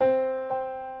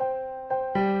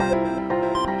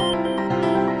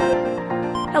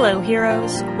Hello,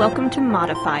 heroes. Welcome to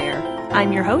Modifier.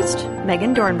 I'm your host,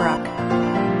 Megan Dornbrock.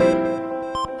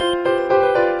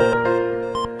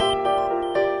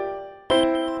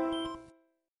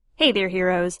 Hey there,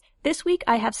 heroes. This week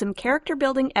I have some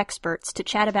character-building experts to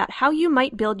chat about how you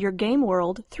might build your game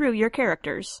world through your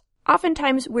characters.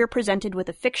 Oftentimes, we're presented with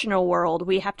a fictional world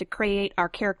we have to create our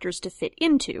characters to fit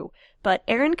into, but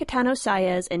Aaron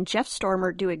Catano-Saez and Jeff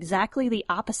Stormer do exactly the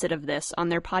opposite of this on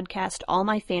their podcast All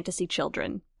My Fantasy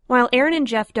Children. While Aaron and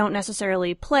Jeff don't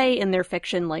necessarily play in their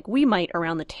fiction like we might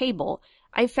around the table,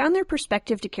 I've found their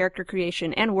perspective to character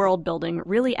creation and world building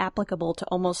really applicable to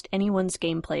almost anyone's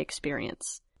gameplay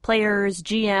experience. Players,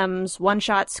 GMs,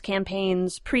 one-shots,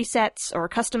 campaigns, presets, or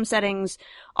custom settings,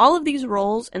 all of these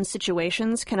roles and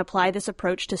situations can apply this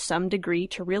approach to some degree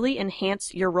to really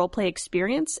enhance your roleplay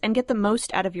experience and get the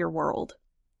most out of your world.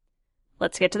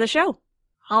 Let's get to the show.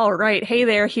 All right, hey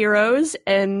there, heroes,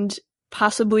 and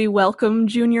possibly welcome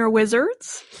junior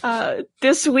wizards.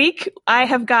 This week, I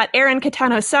have got Aaron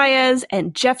Catano-Saez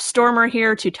and Jeff Stormer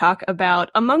here to talk about,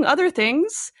 among other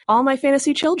things, All My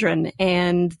Fantasy Children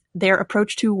and their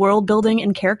approach to world building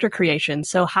and character creation.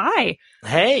 So, hi.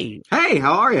 Hey. Hey,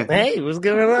 how are you? Hey, what's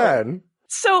going on?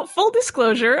 So, full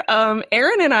disclosure,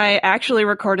 Aaron and I actually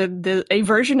recorded a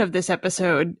version of this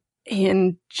episode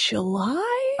in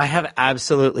July? I have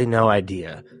absolutely no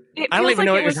idea. I don't even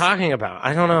know what you're talking about.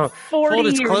 I don't know. Full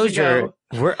disclosure,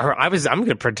 I'm going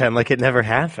to pretend like it never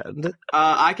happened.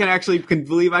 I can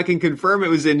believe I can confirm it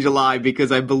was in July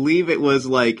because I believe it was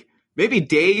like maybe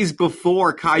days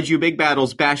before Kaiju Big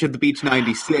Battles Bash at the Beach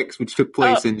 96, which took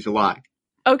place in July.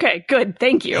 Okay, good.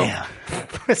 Thank you. Yeah.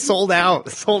 Sold out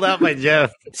by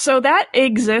Jeff. So that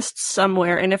exists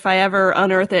somewhere, and if I ever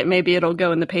unearth it, maybe it'll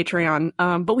go in the Patreon.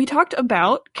 But we talked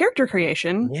about character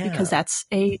creation because that's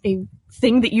a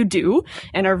thing that you do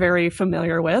and are very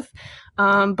familiar with.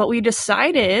 But we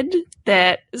decided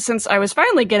that since I was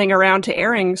finally getting around to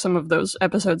airing some of those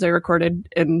episodes I recorded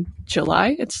in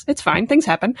July, it's fine, things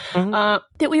happen,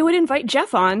 that we would invite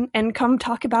Jeff on and come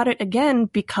talk about it again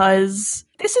because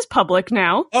this is public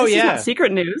now. Oh, this yeah. is not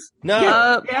secret news. No.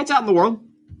 Yeah, it's out in the world.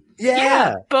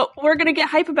 Yeah. But we're going to get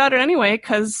hype about it anyway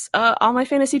because All My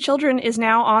Fantasy Children is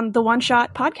now on the One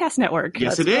Shot Podcast Network.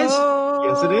 Yes, it is.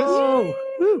 Yes, it is.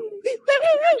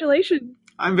 Congratulations.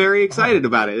 I'm very excited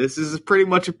about it. This is pretty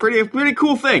much a pretty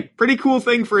cool thing. Pretty cool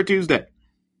thing for a Tuesday.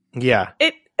 Yeah.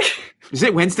 Is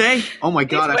it Wednesday? Oh my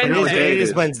God. It's Wednesday. It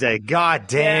is Wednesday. God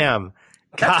damn.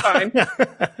 That's fine.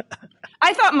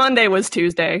 I thought Monday was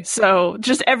Tuesday, so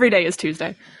just every day is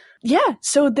Tuesday. Yeah,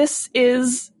 so this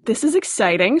is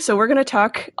exciting. So we're going to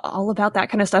talk all about that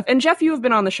kind of stuff. And Jeff, you have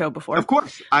been on the show before. Of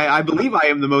course. I believe I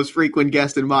am the most frequent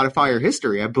guest in Modifier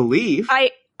history. I believe.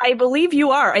 I believe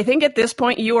you are. I think at this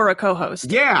point you are a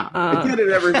co-host. Yeah, I did it,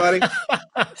 everybody.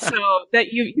 So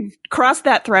that you've crossed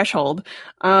that threshold.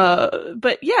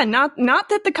 But yeah, not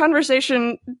that the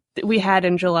conversation that we had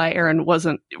in July, Aaron,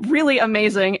 wasn't really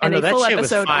amazing and a full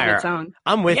episode on its own.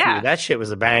 I'm with you. That shit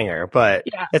was a banger, but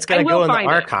it's got to go in the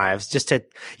archives.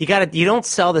 You don't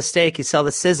sell the steak, you sell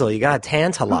the sizzle. You got to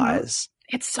tantalize.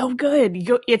 It's so good.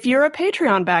 If you're a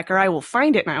Patreon backer, I will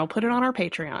find it and I will put it on our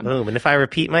Patreon. Boom. And if I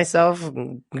repeat myself,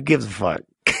 who gives a fuck?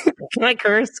 Can I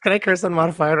curse? Can I curse on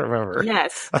Modifier? I don't remember.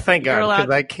 Yes. Oh, thank God,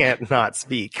 because I can't not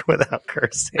speak without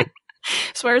cursing.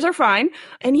 Swears are fine.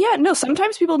 And yeah, no,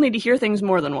 sometimes people need to hear things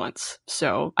more than once.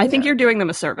 So I think you're doing them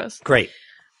a service. Great.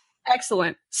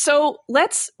 Excellent. So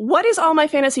what is All My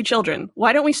Fantasy Children?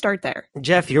 Why don't we start there?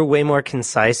 Jeff, you're way more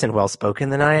concise and well-spoken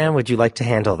than I am. Would you like to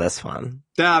handle this one?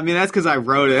 Yeah, I mean, that's because I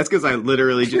wrote it. That's because I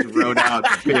literally just wrote out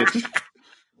the pitch.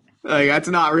 Like, that's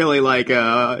not really like,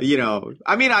 I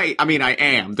mean, I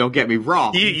am, don't get me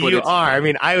wrong. You are. I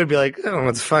mean, I would be like, oh,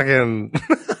 it's fucking...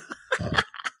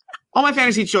 All My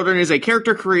Fantasy Children is a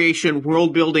character creation,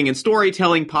 world building, and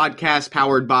storytelling podcast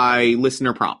powered by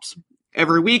listener prompts.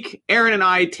 Every week, Aaron and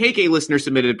I take a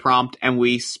listener-submitted prompt and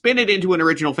we spin it into an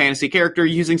original fantasy character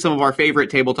using some of our favorite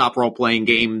tabletop role-playing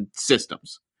game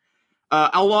systems.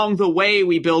 Along the way,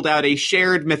 we build out a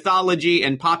shared mythology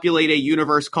and populate a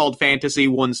universe called fantasy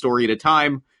one story at a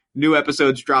time. New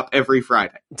episodes drop every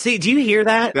Friday. See, do you hear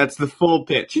that? That's the full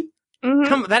pitch.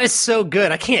 Mm-hmm. That is so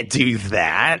good. I can't do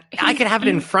that. I could have it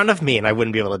in front of me and I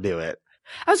wouldn't be able to do it.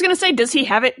 I was going to say, does he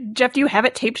have it, Jeff, do you have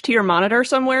it taped to your monitor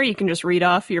somewhere? You can just read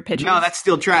off your pitches? No, that's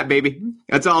steel trap, baby.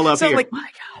 That's all up here. Like, my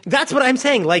God. That's what I'm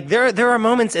saying. Like, there are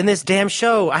moments in this damn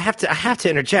show, I have to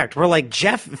interject, where, like,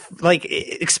 Jeff, like,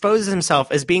 exposes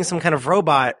himself as being some kind of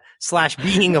robot /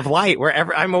 being of light,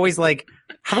 wherever I'm always like,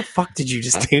 how the fuck did you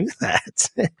just do that?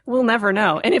 We'll never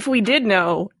know. And if we did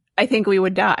know, I think we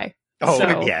would die. Oh,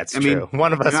 So- yeah, it's I mean, true.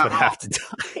 One of us yeah. would have to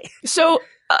die. So,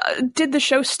 did the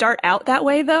show start out that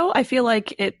way, though? I feel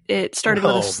like it started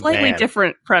with Oh, a slightly man.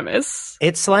 different premise.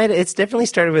 It's definitely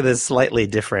started with a slightly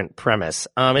different premise.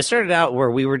 It started out where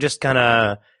we were just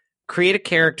gonna create a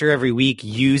character every week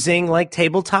using like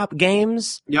tabletop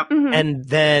games. Yep. Mhm. And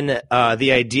then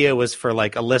the idea was for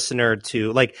like a listener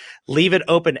to like leave it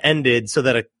open ended so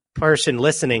that a person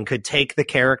listening could take the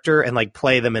character and like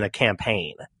play them in a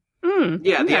campaign.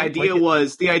 Yeah, the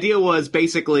idea was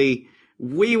basically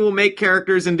we will make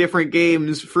characters in different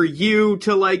games for you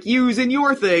to like use in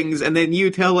your things, and then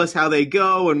you tell us how they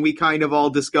go, and we kind of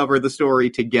all discover the story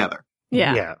together.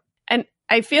 Yeah. And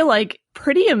I feel like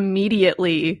pretty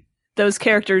immediately those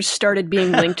characters started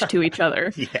being linked to each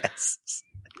other. Yes.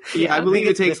 Yeah, I believe think it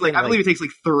it's takes like definitely,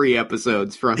 3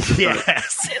 episodes for us to start.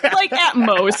 Yes. Like at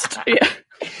most. Yeah.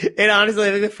 And honestly,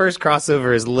 I think the first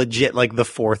crossover is legit like the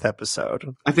 4th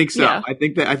episode. I think so. Yeah. I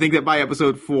think that by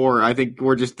episode 4, I think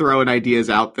we're just throwing ideas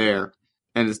out there,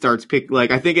 and it starts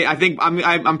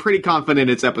I'm pretty confident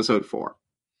it's episode 4.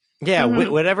 Yeah, Mhm.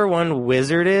 whatever one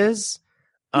Wizard is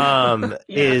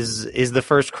is the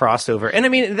first crossover. And I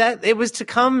mean that it was to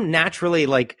come naturally,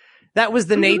 like that was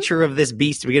the nature of this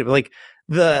beast to begin with. Like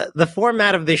the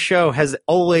format of this show has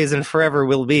always and forever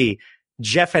will be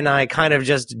Jeff and I kind of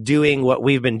just doing what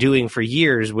we've been doing for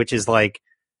years, which is like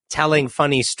telling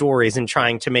funny stories and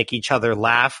trying to make each other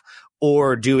laugh,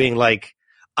 or doing like,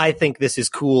 I think this is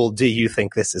cool. Do you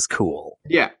think this is cool?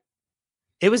 Yeah.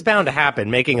 It was bound to happen,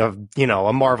 making a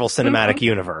Marvel Cinematic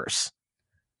Universe.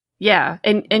 Yeah.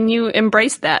 And you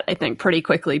embraced that, I think, pretty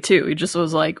quickly too. You just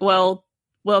was like, well,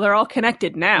 they're all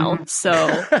connected now. So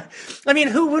I mean,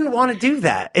 who wouldn't want to do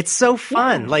that? It's so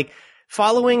fun. Like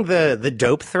following the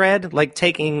dope thread, like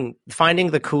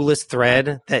finding the coolest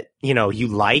thread that, you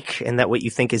like and that what you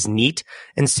think is neat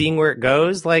and seeing where it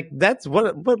goes. Like that's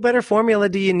what better formula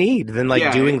do you need than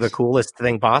like doing the coolest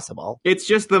thing possible? It's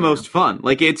just the most fun.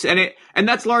 Like and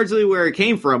that's largely where it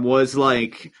came from, was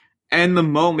like, in the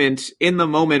moment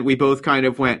we both kind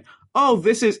of went, oh,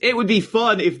 it would be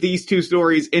fun if these two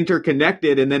stories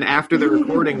interconnected. And then after the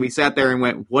recording, we sat there and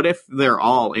went, what if they're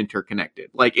all interconnected?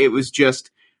 Like it was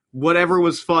just whatever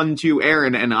was fun to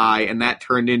Aaron and I, and that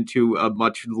turned into a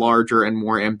much larger and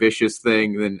more ambitious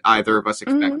thing than either of us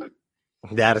expected.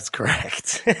 That is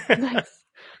correct. nice.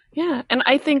 Yeah. And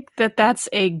I think that that's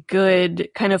a good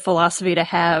kind of philosophy to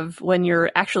have when you're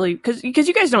actually, because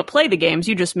you guys don't play the games,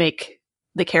 you just make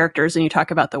the characters and you talk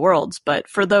about the worlds. But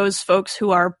for those folks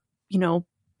who are,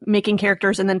 making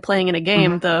characters and then playing in a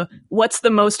game, the what's the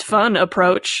most fun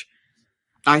approach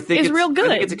I think is real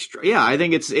good. I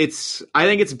think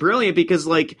it's brilliant because,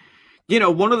 like,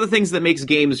 one of the things that makes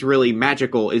games really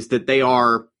magical is that they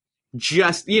are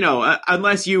just,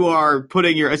 unless you're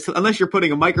putting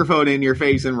a microphone in your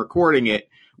face and recording it,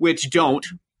 which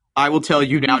I will tell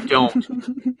you now, don't.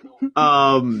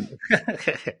 Then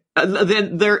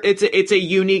it's a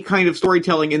unique kind of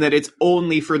storytelling in that it's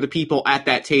only for the people at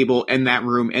that table and that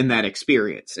room and that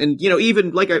experience. And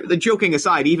even like the joking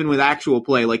aside, even with actual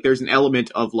play, like there's an element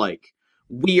of like,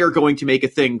 we are going to make a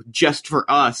thing just for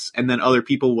us, and then other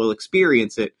people will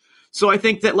experience it. So I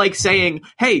think that like saying,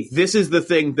 hey, this is the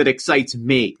thing that excites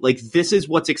me, like this is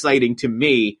what's exciting to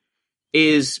me,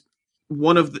 is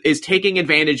taking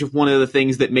advantage of one of the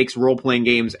things that makes role-playing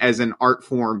games as an art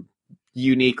form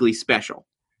uniquely special.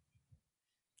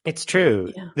 It's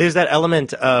true. Yeah. There's that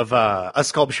element of a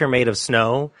sculpture made of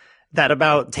snow, that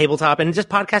about tabletop and just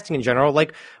podcasting in general.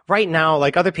 Like right now,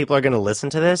 like other people are going to listen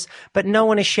to this, but no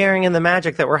one is sharing in the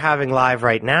magic that we're having live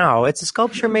right now. It's a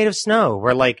sculpture made of snow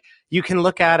where like you can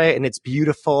look at it and it's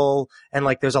beautiful and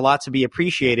like there's a lot to be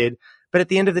appreciated. But at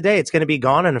the end of the day, it's going to be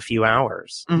gone in a few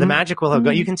hours. The magic will have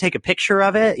gone. You can take a picture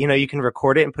of it, you can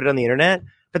record it and put it on the internet,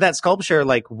 but that sculpture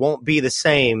like won't be the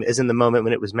same as in the moment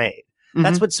when it was made.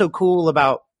 That's what's so cool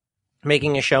about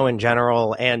making a show in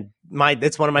general. And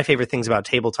it's one of my favorite things about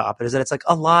tabletop is that it's like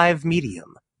a live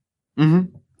medium.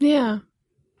 Mm-hmm. Yeah.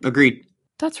 Agreed.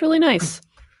 That's really nice.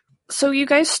 So you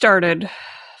guys started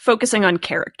focusing on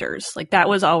characters. Like that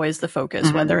was always the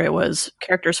focus, whether it was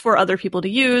characters for other people to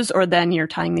use or then you're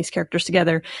tying these characters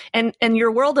together. And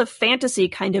your world of fantasy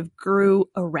kind of grew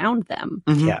around them.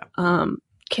 Yeah.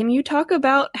 Can you talk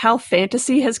about how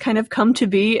fantasy has kind of come to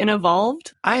be and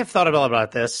evolved? I have thought a lot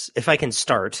about this, if I can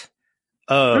start.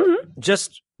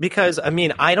 Just because, I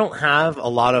mean, I don't have a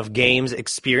lot of games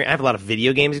experience. I have a lot of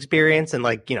video games experience and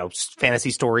like,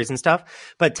 fantasy stories and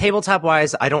stuff. But tabletop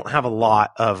wise, I don't have a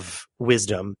lot of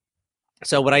wisdom.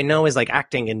 So what I know is like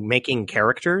acting and making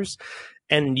characters.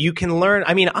 And you can learn,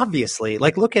 I mean, obviously,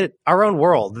 like look at our own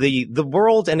world. The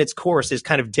world and its course is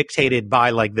kind of dictated by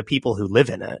like the people who live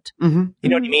in it. Mm-hmm. You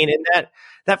know what I mean? And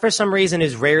that for some reason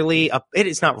is it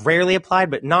is not rarely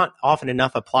applied, but not often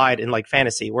enough applied in like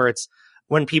fantasy, where it's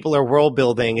when people are world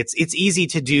building, it's easy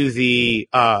to do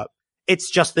it's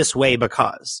just this way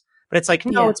because, but it's like,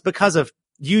 no, it's because of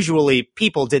usually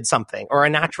people did something or a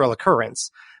natural occurrence.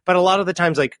 But a lot of the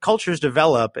times, like cultures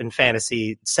develop in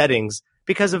fantasy settings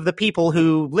because of the people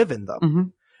who live in them. Mm-hmm.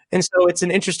 And so it's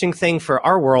an interesting thing for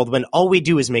our world when all we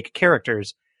do is make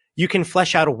characters. You can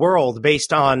flesh out a world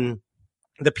based on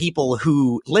the people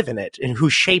who live in it and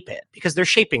who shape it, because they're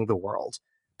shaping the world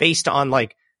based on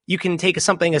like, you can take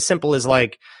something as simple as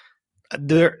like,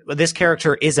 this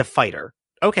character is a fighter.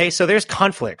 Okay, so there's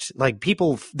conflict. Like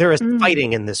there is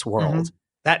fighting in this world. Mm-hmm.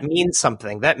 That means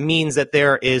something. That means that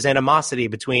there is animosity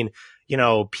between, you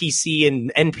know, PC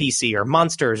and NPC or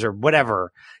monsters or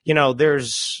whatever. You know,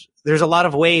 there's a lot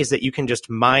of ways that you can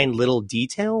just mine little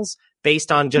details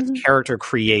based on just character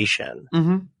creation.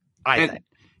 Mm-hmm. I think.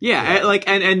 Yeah, like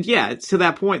and to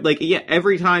that point, like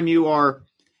every time you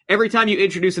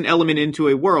introduce an element into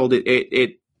a world,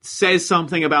 it says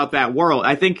something about that world.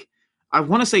 I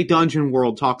want to say Dungeon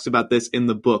World talks about this in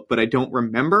the book, but I don't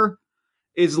remember.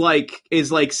 Is like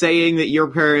saying that you're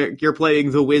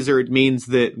playing the wizard means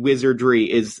that wizardry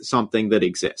is something that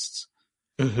exists.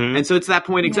 Mm-hmm. And so it's that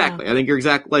point exactly. I think you're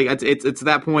exactly like it's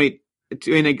that point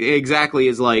exactly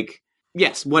is like,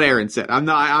 yes, what Aaron said.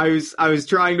 I was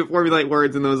trying to formulate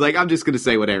words and I was like, I'm just going to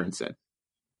say what Aaron said.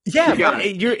 Yeah,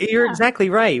 you're exactly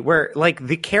right. Where like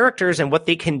the characters and what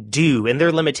they can do and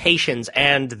their limitations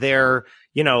and their,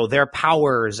 you know, their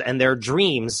powers and their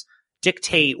dreams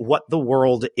dictate what the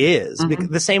world is.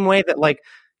 Mm-hmm. The same way that like,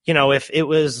 you know, if it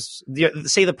was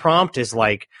say the prompt is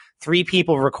like 3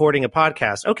 people recording a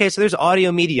podcast. Okay, so there's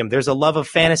audio medium. There's a love of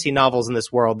fantasy novels in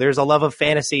this world. There's a love of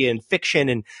fantasy and fiction,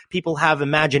 and people have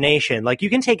imagination. Like you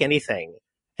can take anything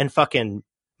and fucking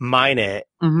mine it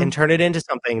and turn it into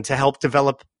something to help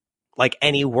develop like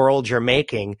any world you're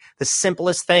making. The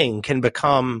simplest thing can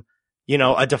become, you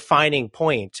know, a defining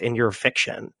point in your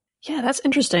fiction. Yeah, that's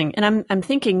interesting. And I'm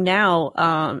thinking now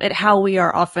at how we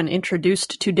are often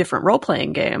introduced to different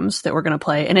role-playing games that we're going to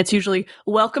play. And it's usually,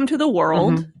 welcome to the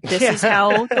world. Mm-hmm. This is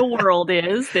how the world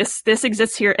is. This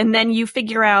exists here. And then you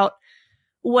figure out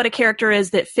what a character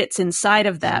is that fits inside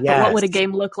of that. Yes. But what would a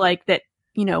game look like that,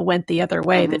 you know, went the other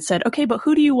way, that said, okay, but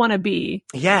who do you want to be?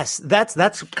 Yes,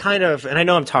 that's kind of, and I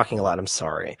know I'm talking a lot, I'm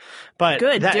sorry. But do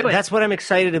it. That's what I'm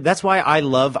excited about. That's why I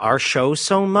love our show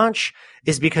so much,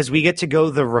 is because we get to go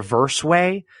the reverse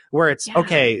way, where it's,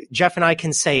 okay, Jeff and I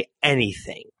can say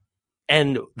anything,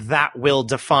 and that will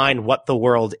define what the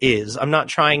world is. I'm not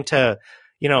trying to,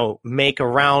 you know, make a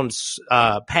round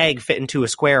peg fit into a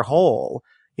square hole.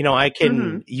 You know,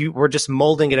 we're just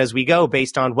molding it as we go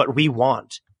based on what we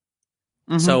want.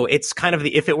 Mm-hmm. So it's kind of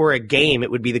if it were a game,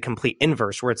 it would be the complete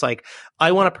inverse, where it's like,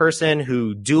 I want a person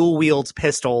who dual wields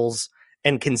pistols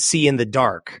and can see in the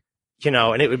dark, you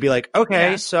know, and it would be like,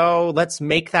 okay, so let's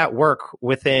make that work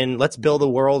let's build a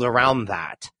world around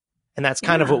that. And that's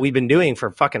kind of what we've been doing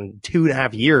for fucking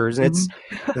 2.5 years. And it's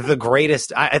the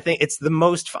greatest. I think it's the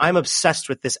most, I'm obsessed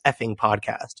with this effing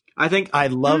podcast. I think I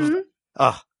love,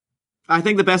 I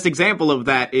think the best example of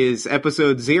that is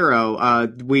episode 0.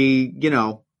 We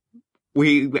go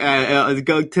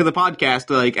to the podcast,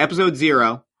 like episode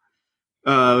 0.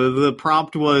 The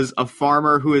prompt was a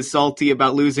farmer who is salty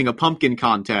about losing a pumpkin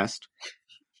contest.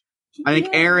 I think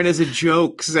Aaron, as a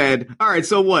joke, said, all right,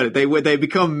 so what? Would they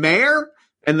become mayor?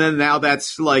 And then now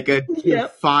that's like a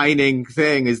defining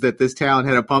thing, is that this town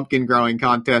had a pumpkin growing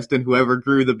contest, and whoever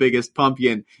grew the biggest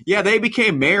pumpkin, they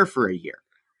became mayor for a year.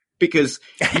 Because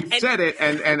you said it,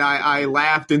 and I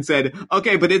laughed and said,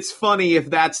 okay, but it's funny if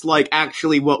that's like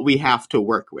actually what we have to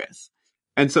work with.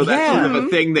 And so that's sort of a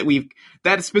thing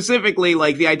that's specifically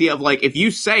like the idea of like, if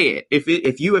you say it,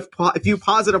 if you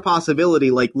posit a possibility,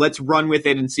 like let's run with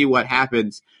it and see what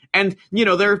happens. And, you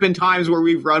know, there have been times where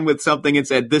we've run with something and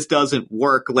said, this doesn't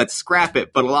work, let's scrap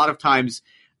it. But a lot of times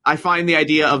I find the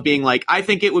idea of being like, I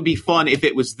think it would be fun if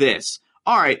it was this.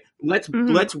 All right, let's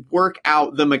work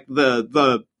out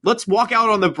let's walk out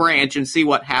on the branch and see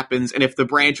what happens. And if the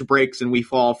branch breaks and we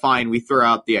fall, fine, we throw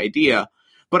out the idea.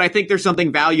 But I think there's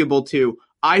something valuable to,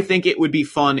 I think it would be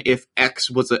fun if X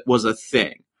was a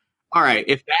thing. All right,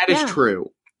 if that is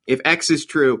true, if X is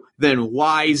true, then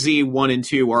Y, Z, 1, and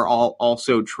 2 are all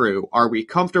also true. Are we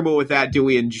comfortable with that? Do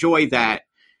we enjoy that?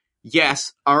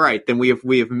 Yes. All right, then we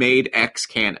have made X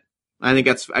canon. I think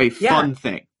that's a fun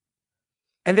thing.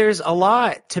 And there's a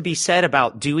lot to be said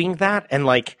about doing that. And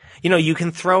like, you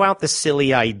can throw out the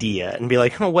silly idea and be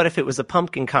like, oh, what if it was a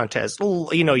pumpkin contest? Well,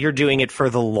 you're doing it for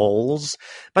the lols.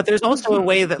 But there's also a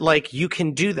way that like you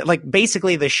can do that. Like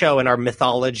basically the show and our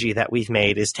mythology that we've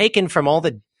made is taken from all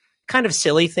the kind of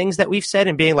silly things that we've said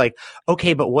and being like,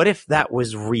 okay, but what if that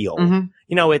was real?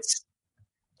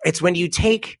 It's when you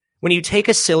take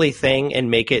a silly thing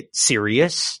and make it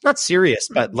serious, not serious,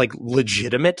 but like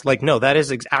legitimate, like, no, that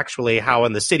is actually how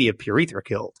in the city of Pure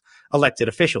Etherkild elected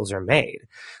officials are made.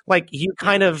 Like it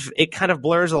kind of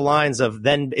blurs the lines of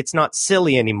then it's not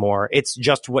silly anymore. It's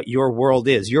just what your world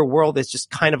is. Your world is just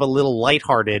kind of a little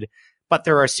lighthearted, but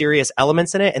there are serious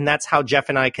elements in it. And that's how Jeff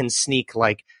and I can sneak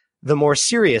like the more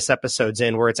serious episodes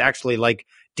in where it's actually like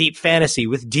deep fantasy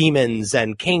with demons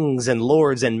and kings and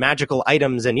lords and magical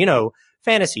items and,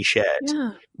 fantasy shit.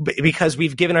 Yeah. Because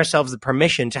we've given ourselves the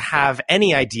permission to have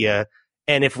any idea.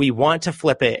 And if we want to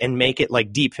flip it and make it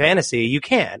like deep fantasy, you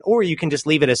can. Or you can just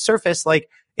leave it as surface, like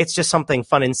it's just something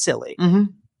fun and silly.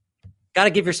 Got to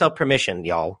give yourself permission,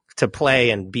 y'all, to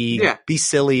play and be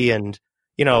silly and,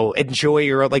 enjoy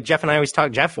your, like Jeff and I always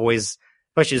talk. Jeff always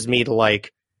pushes me to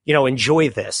like, enjoy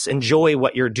this, enjoy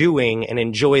what you're doing and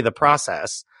enjoy the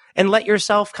process and let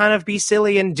yourself kind of be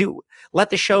silly and let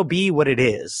the show be what it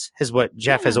is what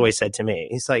Jeff has always said to me.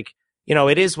 He's like,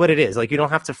 it is what it is. Like you don't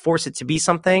have to force it to be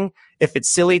something. If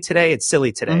it's silly today, it's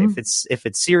silly today. If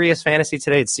it's serious fantasy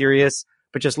today, it's serious,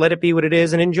 but just let it be what it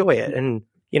is and enjoy it. And,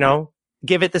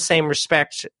 give it the same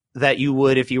respect that you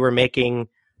would if you were making,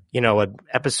 an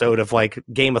episode of like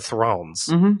Game of Thrones.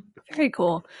 Very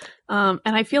cool. And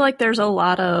I feel like there's a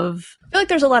lot of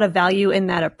value in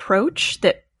that approach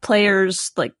that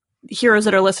players, like heroes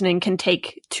that are listening, can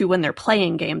take to when they're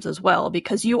playing games as well,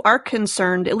 because you are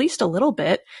concerned, at least a little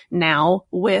bit now,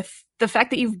 with the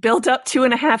fact that you've built up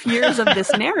 2.5 years of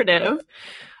this narrative.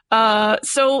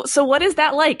 So what is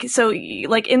that like? So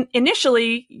like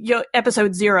initially,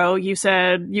 episode 0, you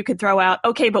said you could throw out,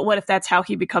 okay, but what if that's how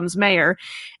he becomes mayor?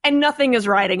 And nothing is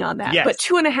riding on that. Yes. But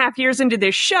 2.5 years into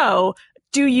this show,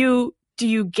 do you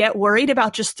get worried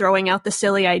about just throwing out the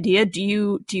silly idea? Do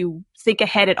you think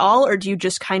ahead at all, or do you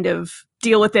just kind of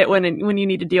deal with it when you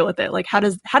need to deal with it? Like how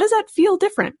does that feel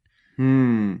different?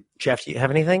 Jeff, do you have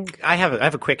anything? I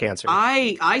have a quick answer.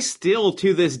 I still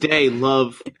to this day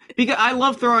love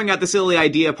throwing out the silly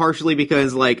idea, partially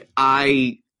because like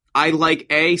I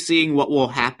like seeing what will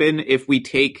happen if we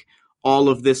take all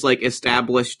of this like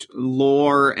established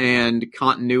lore and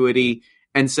continuity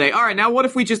and say, all right, now what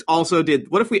if we just also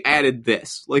what if we added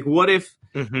this? Like what if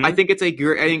I think it's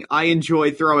I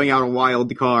enjoy throwing out a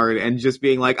wild card and just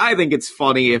being like, I think it's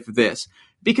funny if this,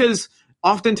 because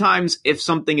oftentimes, if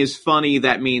something is funny,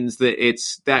 that means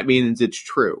it's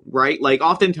true, right? Like,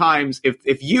 oftentimes,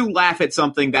 if you laugh at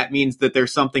something, that means that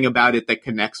there's something about it that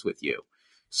connects with you.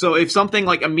 So if something,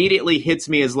 like, immediately hits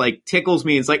me as, like, tickles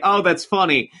me, it's like, oh, that's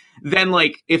funny, then,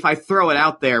 like, if I throw it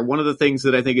out there, one of the things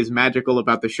that I think is magical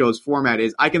about the show's format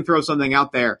is I can throw something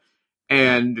out there,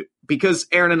 and because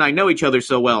Aaron and I know each other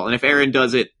so well, and if Aaron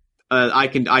does it, I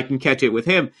can catch it with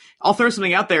him, I'll throw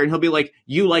something out there, and he'll be like,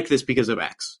 you like this because of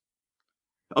X.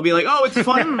 I'll be like, oh, it's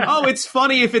fun. Oh, it's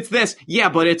funny if it's this. Yeah,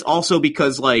 but it's also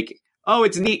because, like, oh,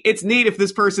 it's neat. It's neat if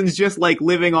this person's just, like,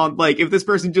 living on, like, if this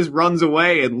person just runs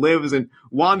away and lives and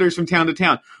wanders from town to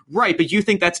town. Right, but you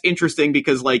think that's interesting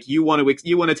because, like, you want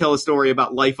to tell a story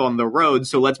about life on the road,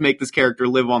 so let's make this character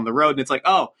live on the road. And it's like,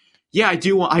 oh, yeah,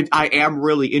 I am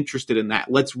really interested in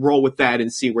that. Let's roll with that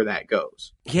and see where that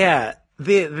goes. Yeah.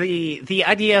 The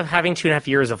idea of having 2.5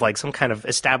 years of like some kind of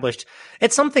established,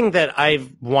 it's something that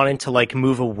I've wanted to like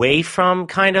move away from,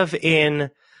 kind of in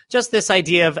just this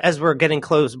idea of, as we're getting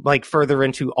close, like further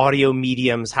into audio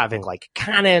mediums, having like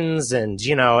canons and,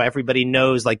 everybody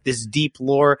knows like this deep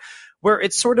lore where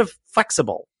it's sort of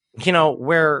flexible,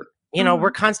 where,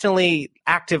 we're constantly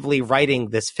actively writing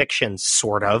this fiction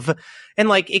sort of, and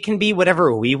like it can be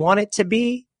whatever we want it to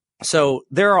be. So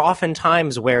there are often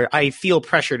times where I feel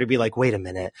pressure to be like, wait a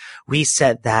minute, we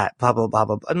said that, blah, blah, blah,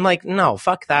 blah. I'm like, no,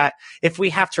 fuck that. If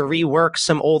we have to rework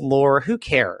some old lore, who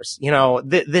cares?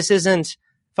 This isn't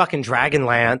fucking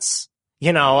Dragonlance.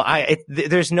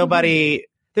 There's nobody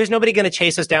going to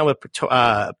chase us down with,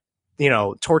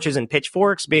 torches and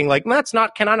pitchforks being like, that's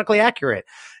not canonically accurate.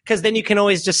 Cause then you can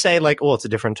always just say like, well, it's a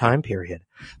different time period.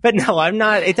 But no, I'm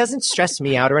not, it doesn't stress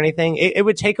me out or anything. It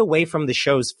would take away from the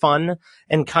show's fun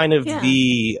and kind of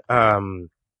the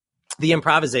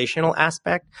improvisational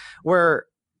aspect where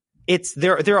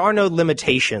there are no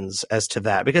limitations as to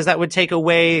that, because that would take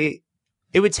away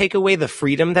It would take away the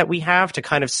freedom that we have to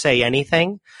kind of say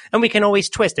anything. And we can always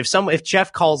twist. If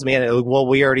Jeff calls me and, well,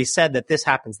 we already said that this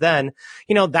happens then,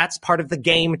 that's part of the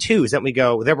game too, is that we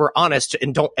go, that we're honest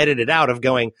and don't edit it out of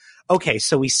going, okay,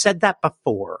 so we said that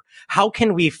before. How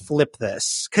can we flip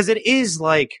this? Because it is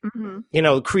like,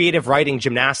 creative writing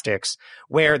gymnastics,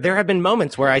 where there have been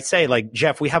moments where I say, like,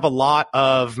 Jeff, we have a lot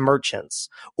of merchants,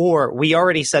 or we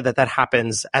already said that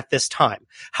happens at this time.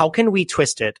 How can we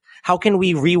twist it? How can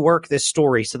we rework this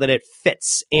story so that it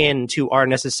fits into our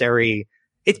necessary?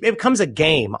 It becomes a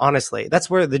game, honestly. That's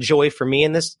where the joy for me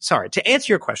in this. Sorry, to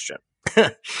answer your question.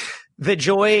 The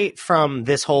joy from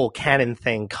this whole canon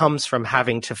thing comes from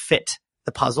having to fit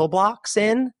the puzzle blocks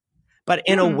in, but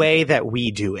in a way that we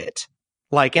do it.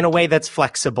 Like in a way that's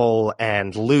flexible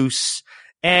and loose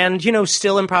and,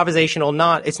 still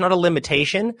improvisational. It's not a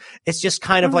limitation. It's just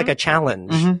kind of like a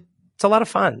challenge. It's a lot of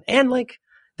fun. And like,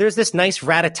 there's this nice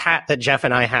rat-a-tat that Jeff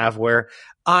and I have where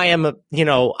I am,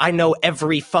 I know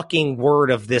every fucking word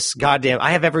of this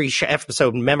I have every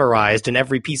episode memorized and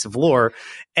every piece of lore.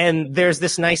 And there's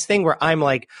this nice thing where I'm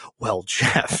like, well,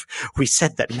 Jeff, we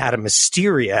said that Madame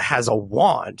Mysteria has a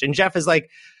wand. And Jeff is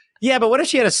like, yeah, but what if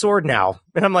she had a sword now?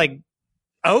 And I'm like,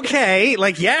 okay,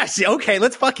 like, yes, okay,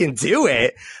 let's fucking do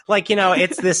it. Like,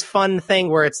 it's this fun thing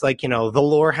where it's like, the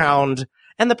lore hound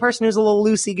and the person who's a little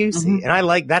loosey-goosey. And I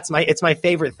like, it's my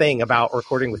favorite thing about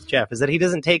recording with Jeff is that he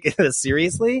doesn't take it as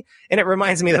seriously. And it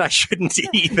reminds me that I shouldn't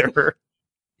either.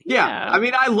 Yeah. I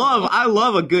mean, I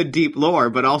love a good deep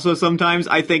lore, but also sometimes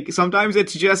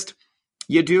it's just,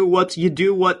 you do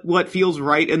what feels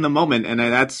right in the moment. And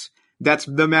that's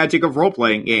the magic of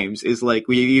role-playing games is like,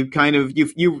 you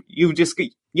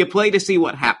play to see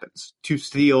what happens, to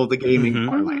steal the gaming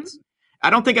parlance. I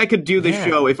don't think I could do this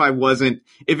show if it wasn't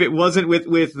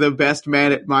with the best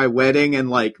man at my wedding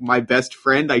and like my best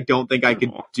friend. I don't think I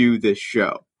could do this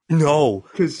show. No.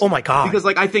 Oh my God. Because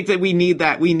like, I think that we need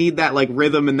that like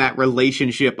rhythm and that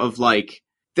relationship of like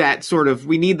that sort of,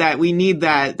 we need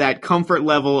that comfort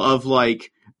level of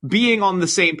like being on the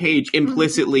same page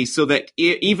implicitly so that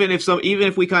even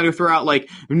if we kind of throw out like,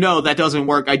 no, that doesn't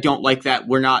work. I don't like that.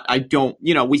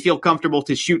 We feel comfortable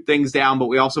to shoot things down, but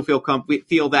we also we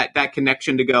feel that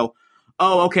connection to go,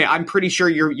 oh, okay, I'm pretty sure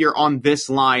you're on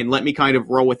this line. Let me kind of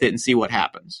roll with it and see what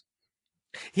happens.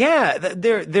 Yeah.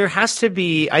 There has to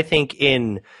be, I think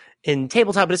in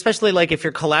tabletop, but especially like if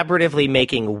you're collaboratively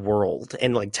making a world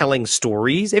and like telling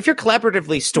stories, if you're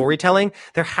collaboratively storytelling,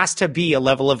 there has to be a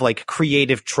level of like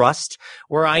creative trust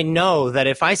where I know that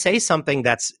if I say something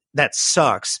that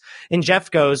sucks and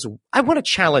Jeff goes, I want to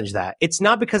challenge that. It's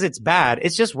not because it's bad.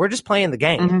 It's just, we're just playing the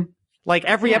game. Like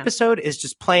every episode is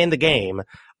just playing the game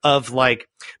of like,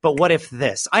 but what if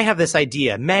this? I have this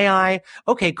idea. May I?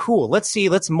 Okay, cool.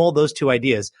 Let's mold those two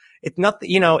ideas. It's not,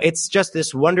 it's just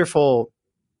this wonderful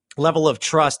level of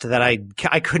trust that I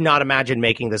could not imagine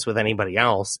making this with anybody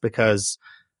else because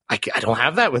I don't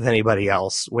have that with anybody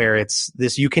else where it's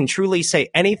this, you can truly say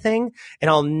anything and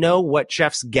I'll know what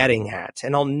Jeff's getting at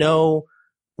and I'll know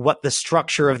what the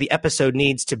structure of the episode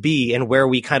needs to be and where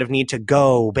we kind of need to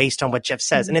go based on what Jeff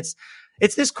says. And it's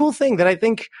this cool thing that I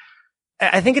think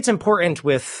it's important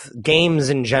with games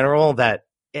in general that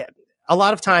a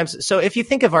lot of times, so if you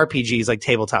think of RPGs like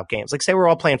tabletop games, like say we're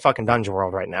all playing fucking Dungeon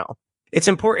World right now. It's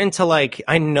important to like,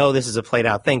 I know this is a played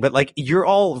out thing, but like you're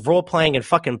all role playing and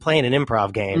fucking playing an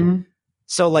improv game.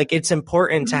 So like it's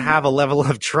important to have a level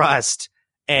of trust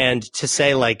and to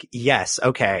say like, yes,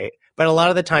 okay. But a lot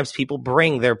of the times people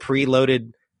bring their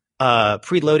preloaded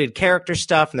character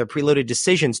stuff and their preloaded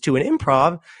decisions to an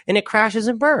improv and it crashes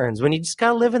and burns when you just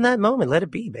gotta live in that moment. Let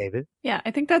it be, baby. Yeah,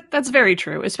 I think that's very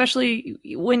true, especially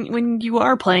when you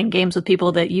are playing games with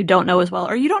people that you don't know as well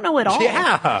or you don't know at all.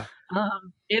 Yeah.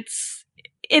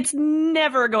 It's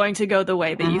never going to go the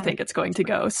way that you think it's going to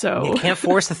go. So you can't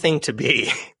force the thing to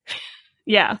be.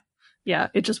 Yeah,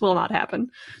 it just will not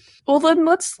happen. Well, then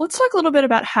let's talk a little bit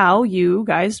about how you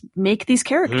guys make these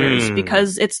characters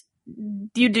because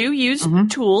you do use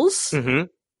tools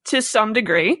to some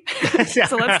degree.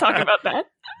 So let's talk about that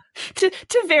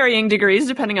to varying degrees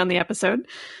depending on the episode.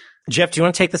 Jeff, do you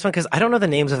want to take this one? Because I don't know the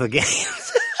names of the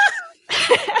games.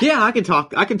 Yeah, I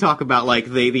can talk about like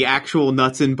the actual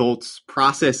nuts and bolts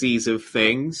processes of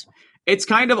things. It's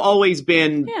kind of always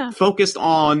been focused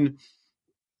on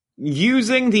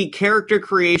using the character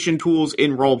creation tools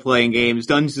in role-playing games,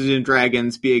 Dungeons and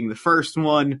Dragons being the first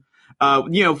one.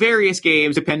 Various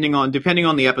games depending on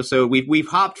the episode. We've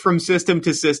hopped from system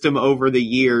to system over the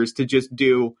years to just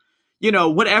do,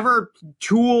 whatever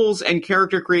tools and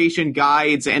character creation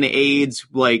guides and aids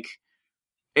like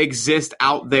exist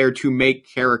out there to make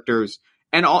characters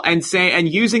and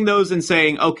using those and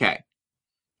saying, okay,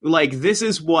 like, this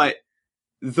is what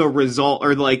the result,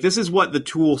 or like, this is what the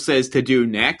tool says to do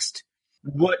next.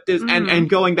 What does, and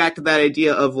going back to that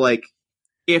idea of like,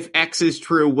 if X is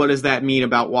true, what does that mean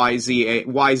about Y, Z,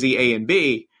 A, and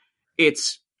B?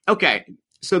 It's, okay,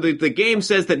 so the game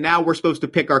says that now we're supposed to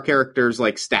pick our characters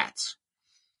like stats.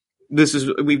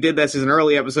 We did this as an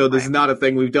early episode. This is not a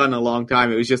thing we've done in a long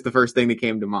time. It was just the first thing that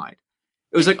came to mind.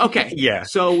 It was like, okay, yeah.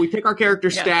 So we pick our character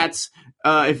stats.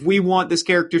 If we want this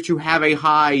character to have a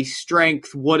high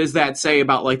strength, what does that say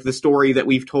about like the story that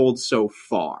we've told so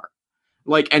far?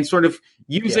 Like, and sort of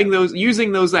using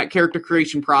those that character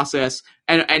creation process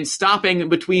and stopping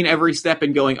between every step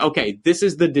and going, okay, this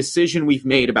is the decision we've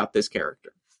made about this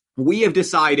character. We have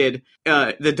decided,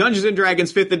 the Dungeons &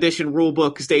 Dragons 5th edition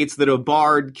rulebook states that a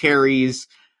bard carries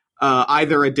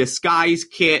either a disguise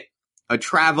kit, a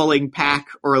traveling pack,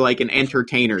 or like an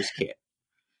entertainer's kit.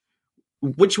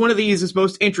 Which one of these is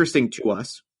most interesting to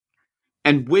us?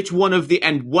 And what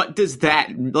does that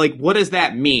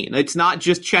mean? It's not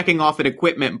just checking off an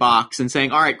equipment box and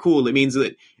saying, all right, cool, it means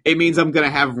I'm going to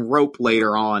have rope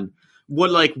later on.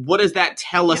 What does that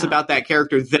tell us about that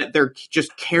character, that they're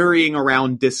just carrying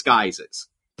around disguises?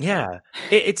 Yeah.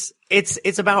 It's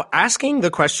about asking the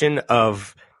question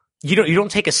of, you don't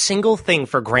take a single thing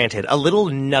for granted. A little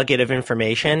nugget of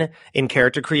information in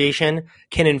character creation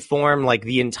can inform like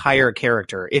the entire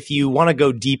character if you want to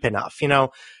go deep enough,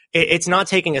 It's not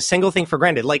taking a single thing for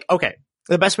granted. Like, okay,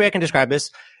 the best way I can describe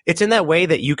this, it's in that way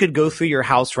that you could go through your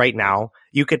house right now,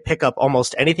 you could pick up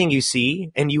almost anything you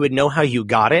see, and you would know how you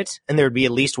got it, and there would be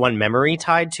at least one memory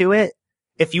tied to it.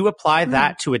 If you apply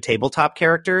that to a tabletop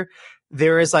character,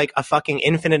 there is like a fucking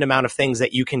infinite amount of things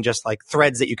that you can just like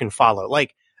threads that you can follow.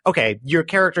 Like, okay, your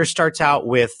character starts out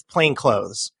with plain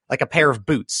clothes, like a pair of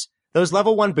boots. Those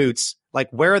level 1 boots, like,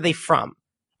 where are they from?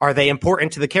 Are they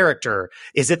important to the character?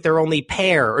 Is it their only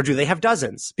pair, or do they have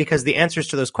dozens? Because the answers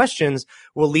to those questions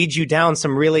will lead you down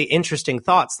some really interesting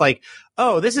thoughts like,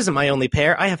 oh, this isn't my only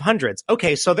pair. I have hundreds.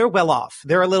 Okay, so they're well off.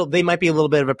 They might be a little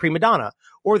bit of a prima donna,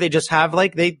 or they just have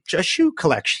a shoe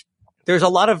collection. There's a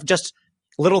lot of just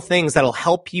little things that'll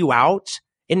help you out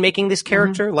in making this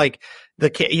character. Like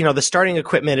the starting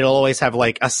equipment, it'll always have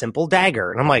like a simple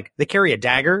dagger. And I'm like, they carry a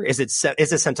dagger? Is it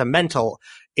sentimental?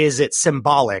 Is it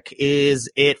symbolic? Is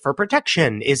it for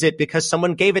protection? Is it because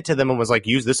someone gave it to them and was like,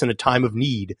 use this in a time of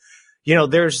need?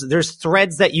 There's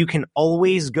threads that you can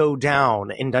always go down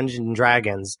in Dungeons and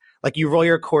Dragons. Like, you roll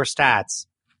your core stats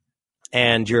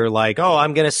and you're like, oh,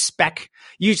 I'm going to spec.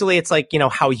 Usually it's like,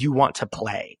 how you want to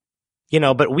play,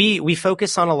 but we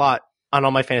focus on a lot on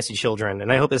All My Fantasy Children.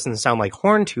 And I hope this doesn't sound like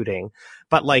horn tooting,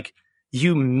 but like,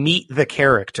 you meet the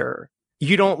character.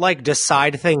 You don't like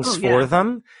decide things for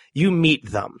them. You meet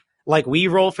them. Like, we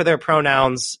roll for their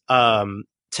pronouns,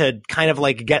 to kind of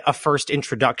like get a first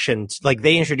introduction. Like,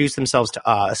 they introduce themselves to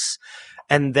us,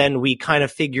 and then we kind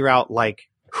of figure out like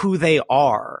who they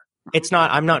are.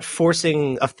 I'm not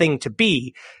forcing a thing to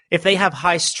be. If they have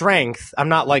high strength, I'm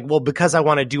not like, well, because I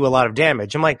want to do a lot of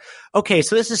damage. I'm like, okay,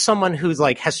 so this is someone who's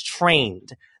like has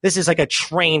trained. This is like a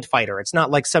trained fighter. It's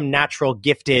not like some natural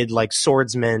gifted like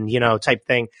swordsman, type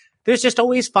thing. There's just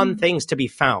always fun things to be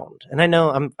found. And I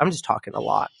know I'm just talking a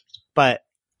lot, but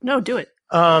no, do it.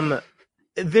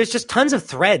 There's just tons of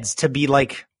threads to be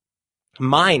like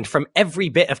mined from every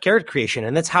bit of character creation.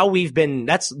 And that's how we've been,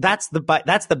 that's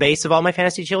the base of All My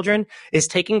Fantasy Children, is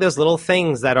taking those little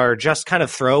things that are just kind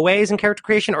of throwaways in character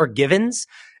creation or givens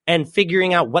and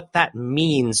figuring out what that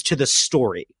means to the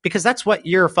story, because that's what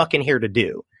you're fucking here to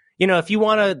do. If you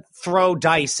want to throw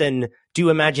dice and do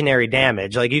imaginary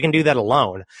damage, like, you can do that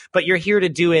alone, but you're here to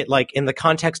do it like in the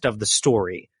context of the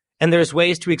story. And there's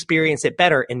ways to experience it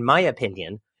better, in my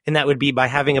opinion. And that would be by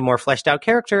having a more fleshed out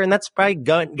character. And that's by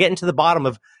getting to the bottom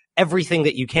of everything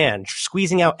that you can,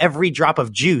 squeezing out every drop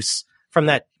of juice from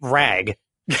that rag.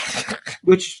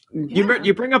 Which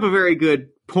you bring up a very good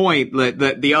point,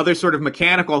 that the other sort of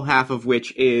mechanical half of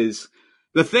which is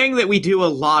the thing that we do a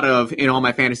lot of in All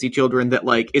My Fantasy Children that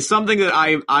like is something that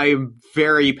I'm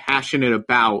very passionate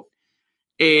about,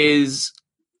 is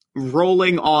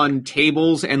rolling on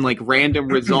tables and like random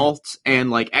results and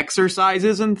like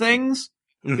exercises and things.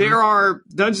 There are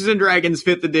Dungeons & Dragons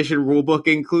 5th edition rulebook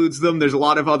includes them. There's a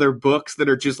lot of other books that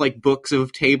are just like books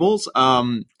of tables.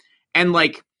 And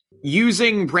like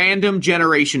using random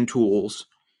generation tools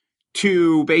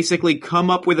to basically come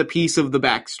up with a piece of the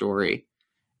backstory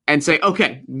and say,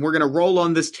 okay, we're going to roll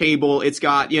on this table. It's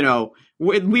got,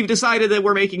 we've decided that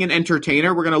we're making an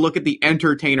entertainer. We're going to look at the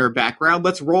entertainer background.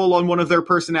 Let's roll on one of their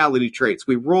personality traits.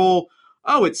 We roll,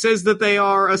 it says that they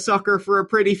are a sucker for a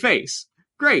pretty face.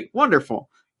 Great, wonderful.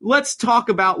 let's talk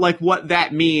about like what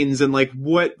that means and like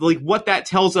what that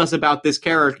tells us about this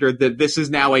character, that this is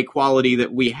now a quality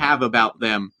that we have about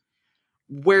them.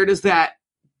 Where does that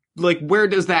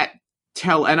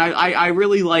tell? And I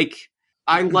really like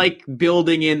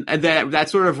building in that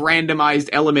sort of randomized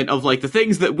element of like the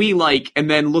things that we like, and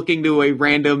then looking to a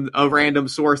random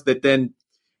source that then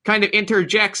kind of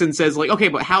interjects and says like, okay,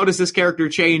 but how does this character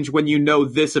change when you know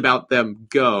this about them?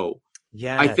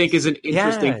 Yeah, I think is an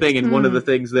interesting thing, and one of the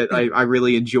things that I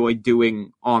really enjoy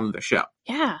doing on the show.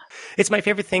 Yeah. It's my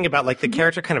favorite thing about like the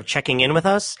character kind of checking in with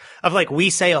us, of like we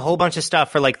say a whole bunch of stuff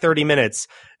for like 30 minutes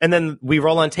and then we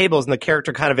roll on tables and the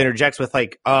character kind of interjects with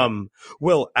like,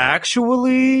 well,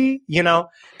 actually, you know,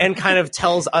 and kind of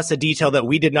tells us a detail that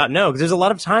we did not know. Because there's a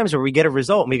lot of times where we get a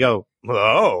result and we go,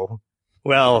 oh,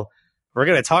 well, we're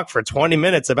going to talk for 20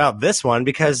 minutes about this one,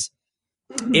 because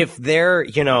if their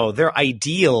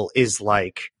ideal is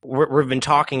like, we've been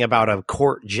talking about a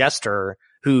court jester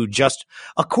who just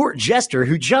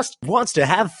wants to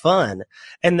have fun.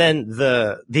 And then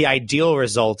the ideal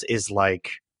result is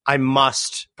like, I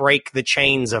must break the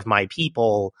chains of my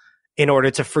people in order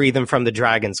to free them from the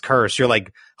dragon's curse. You're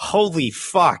like, holy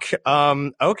fuck.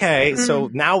 Okay. So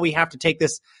now we have to take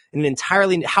this and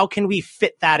entirely, how can we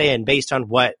fit that in based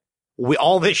on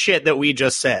all this shit that we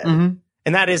just said? Mm-hmm.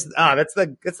 And that is, that's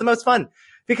the most fun,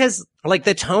 because like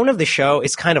the tone of the show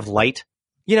is kind of light.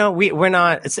 You know, we're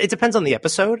not, it depends on the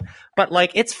episode, but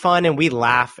like it's fun and we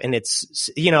laugh, and it's,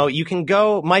 you know, you can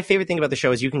go, my favorite thing about the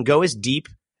show is you can go as deep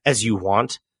as you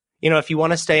want. You know, if you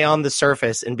want to stay on the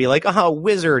surface and be like, oh,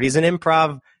 Wizard, he's an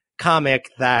improv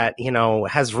comic that, you know,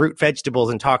 has root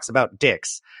vegetables and talks about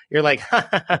dicks. You're like,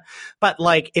 but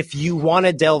like, if you want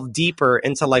to delve deeper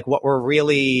into like what we're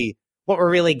really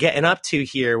getting up to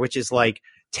here, which is like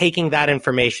taking that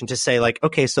information to say like,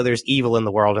 okay, so there's evil in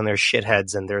the world and there's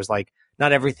shitheads and there's like,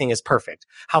 not everything is perfect.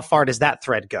 How far does that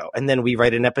thread go? And then we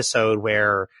write an episode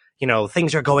where, you know,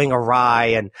 things are going awry,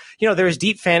 and, you know, there's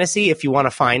deep fantasy if you want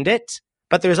to find it,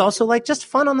 but there's also like just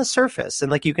fun on the surface,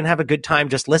 and like you can have a good time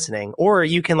just listening, or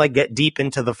you can like get deep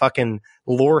into the fucking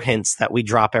lore hints that we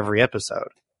drop every episode.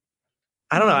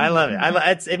 I don't know. I love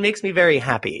it. It makes me very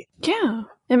happy. Yeah.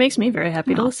 It makes me very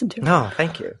happy to listen to. No,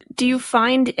 thank you. Do you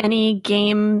find any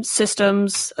game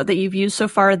systems that you've used so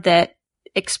far that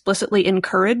explicitly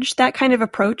encourage that kind of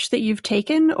approach that you've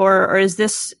taken, or is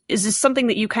this something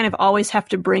that you kind of always have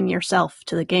to bring yourself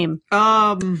to the game?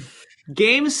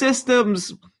 Game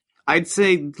systems, I'd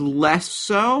say less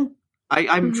so.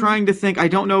 I'm trying to think. I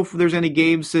don't know if there's any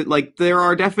games that, like, there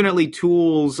are definitely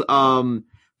tools.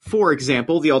 For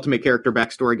example, the Ultimate Character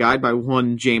Backstory Guide by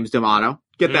one James D'Amato.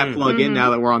 Get that plug in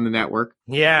now that we're on the network.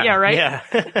 Yeah. Yeah, right?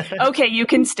 Yeah. Okay, you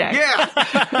can stay.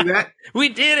 Yeah. We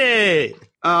did it.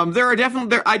 There are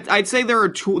definitely I'd say there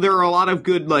are a lot of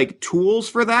good like tools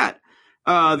for that.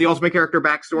 The Ultimate Character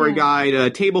Backstory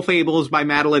Guide, Table Fables by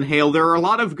Madeline Hale. There are a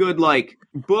lot of good like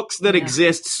books that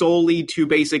exist solely to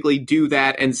basically do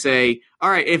that and say, all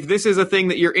right, if this is a thing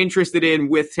that you're interested in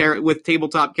with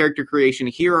tabletop character creation,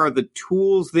 here are the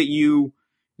tools that you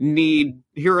need.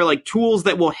 Here are like tools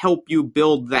that will help you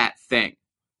build that thing.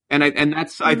 And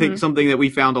that's I think something that we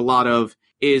found a lot of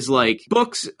is like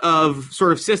books of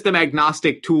sort of system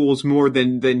agnostic tools more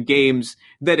than games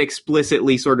that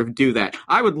explicitly sort of do that.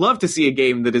 I would love to see a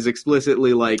game that is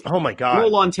explicitly like, oh my God,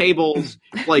 roll on tables,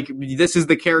 like this is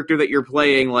the character that you're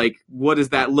playing, like what does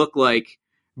that look like?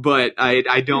 But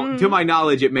I don't, to my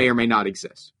knowledge, it may or may not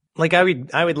exist. Like I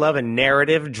would love a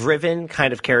narrative driven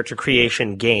kind of character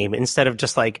creation game, instead of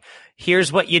just like,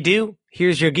 here's what you do,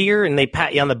 here's your gear, and they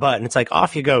pat you on the butt and it's like,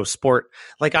 off you go, sport.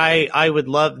 Like I would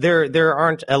love, there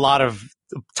aren't a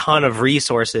ton of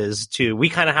resources we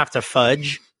kind of have to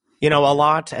fudge, you know, a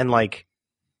lot, and like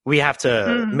we have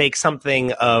to make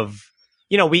something of,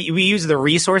 you know, we use the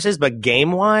resources, but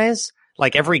game wise,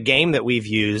 like every game that we've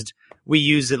used, we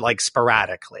use it like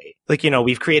sporadically. Like, you know,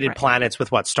 we've created planets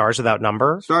with Stars Without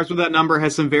Number. Stars Without Number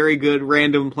has some very good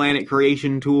random planet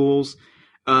creation tools.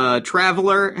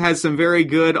 Traveler has some very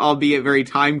good, albeit very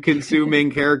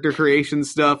time-consuming character creation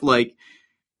stuff. Like,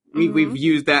 we've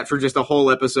used that for just a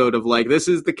whole episode of like, this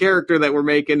is the character that we're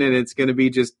making, and it's going to be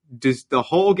just the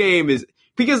whole game is,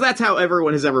 because that's how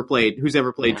everyone who's ever played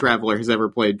Traveler has ever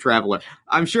played Traveler.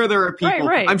 I'm sure there are people.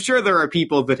 Right. I'm sure there are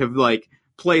people that have like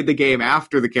played the game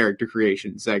after the character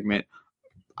creation segment.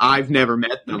 I've never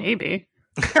met them. Maybe.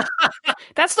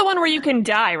 That's the one where you can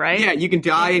die, right? Yeah, you can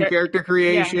die in character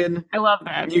creation. Yeah, I love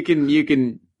that. You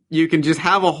can just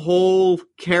have a whole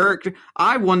character.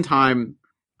 One time,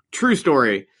 true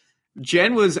story,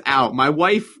 Jen was out. My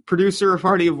wife, producer of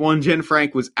Party of One, Jen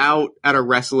Frank, was out at a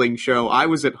wrestling show. I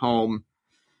was at home.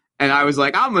 and I was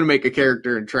like, I'm going to make a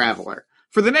character in Traveler.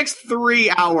 For the next 3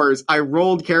 hours, I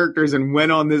rolled characters and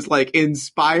went on this, like,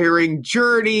 inspiring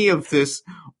journey of this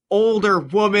older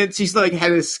woman. She's, like,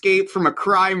 had escaped from a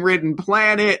crime-ridden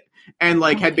planet and,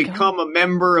 like, had become a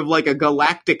member of, like, a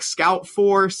galactic scout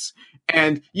force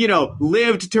and, you know,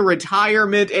 lived to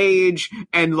retirement age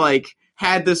and, like,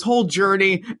 had this whole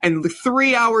journey. And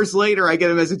 3 hours later, I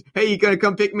get a message, hey, you gonna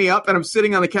come pick me up? And I'm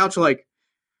sitting on the couch like,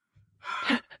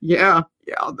 yeah,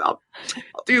 I'll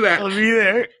do that. I'll be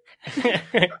there.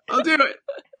 I'll do it.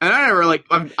 And I never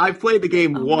I've played the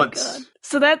game once.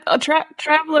 So that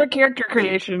Traveler character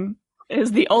creation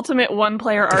is the ultimate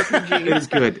one-player RPG. It is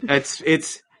good.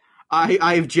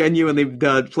 I've genuinely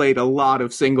played a lot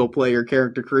of single-player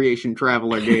character creation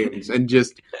Traveler games and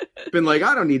just been like,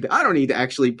 I don't need to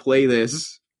actually play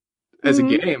this as a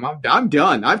game. I'm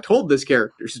done. I've told this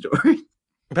character story.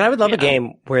 But I would love a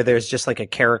game where there's just like a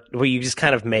character where you just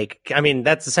kind of make, I mean,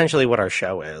 that's essentially what our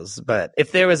show is. But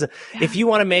if there was, if you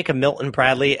want to make a Milton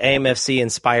Bradley AMFC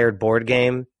inspired board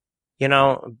game, you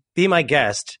know, be my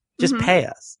guest. Just pay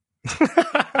us.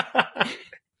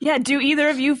 Yeah. Do either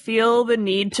of you feel the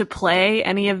need to play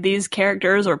any of these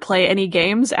characters or play any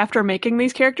games after making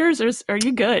these characters? Or are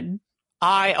you good?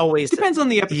 I always depends on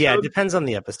the episode. Yeah, it depends on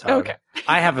the episode. Okay.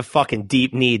 I have a fucking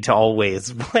deep need to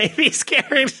always play these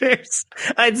characters.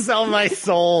 I'd sell my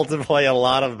soul to play a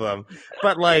lot of them.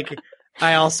 But like,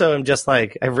 I also am just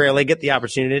like, I rarely get the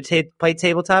opportunity to play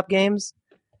tabletop games.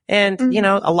 And, you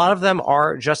know, a lot of them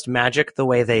are just magic the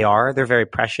way they are. They're very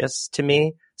precious to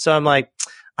me. So I'm like,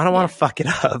 I don't want to fuck it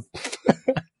up.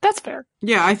 That's fair.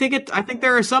 Yeah, I think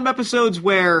there are some episodes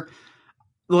where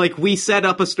like we set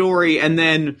up a story and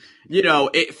then, you know,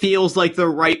 it feels like the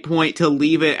right point to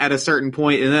leave it at a certain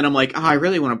point, and then I'm like, I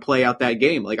really want to play out that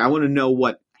game. Like I want to know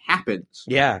what happens.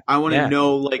 Yeah. I want to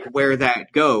know like where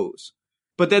that goes.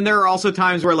 But then there are also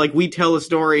times where like we tell a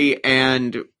story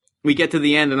and we get to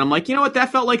the end and I'm like, you know what,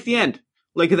 that felt like the end.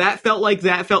 Like that felt like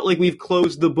we've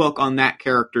closed the book on that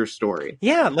character's story.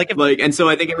 Yeah, and so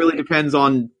I think it really depends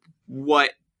on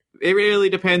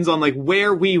like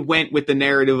where we went with the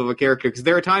narrative of a character, because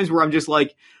there are times where I'm just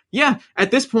like, yeah, at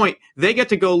this point they get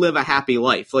to go live a happy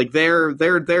life. Like their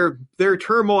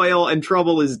turmoil and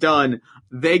trouble is done.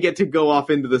 They get to go off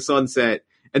into the sunset.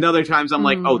 And other times I'm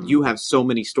like, oh, you have so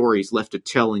many stories left to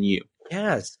tell in you.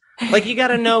 Yes. Like you got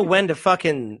to know when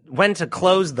to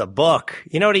close the book.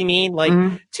 You know what I mean? Like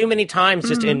too many times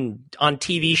just on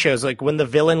TV shows, like when the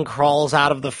villain crawls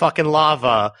out of the fucking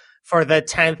lava for the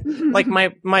 10th. Like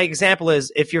my example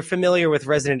is, if you're familiar with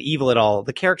Resident Evil at all,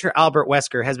 the character Albert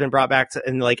Wesker has been brought back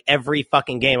in like every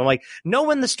fucking game. I'm like, know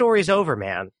when the story's over,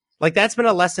 man. Like that's been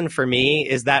a lesson for me,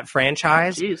 is that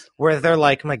franchise where they're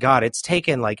like, oh my God, it's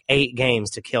taken like 8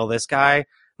 games to kill this guy. I'm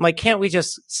like, can't we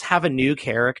just have a new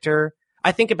character?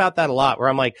 I think about that a lot, where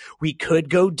I'm like, we could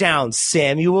go down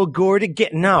Samuel Gord again.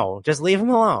 No, just leave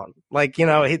him alone. Like, you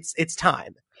know, it's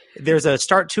time. There's a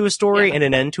start to a story and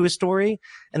an end to a story,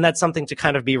 and that's something to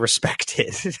kind of be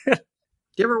respected.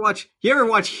 You ever watch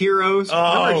Heroes?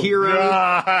 Oh, Heroes?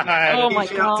 God. Oh my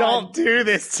God. Don't do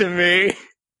this to me.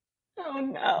 Oh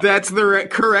no. That's the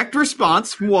correct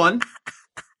response. 1.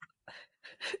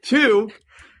 2,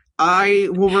 I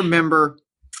will remember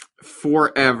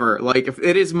forever. Like, if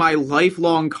it is my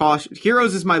lifelong caution.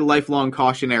 Heroes is my lifelong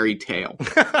cautionary tale.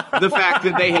 The fact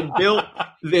that they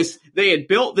had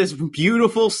built this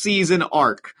beautiful season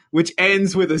arc, which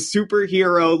ends with a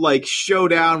superhero like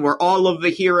showdown where all of the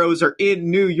heroes are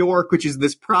in New York, which is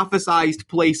this prophesized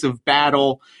place of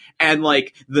battle, and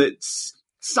like the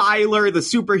Siler, the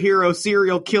superhero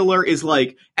serial killer, is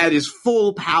like at his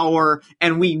full power,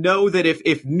 and we know that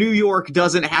if New York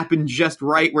doesn't happen just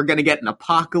right, we're gonna get an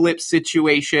apocalypse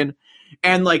situation.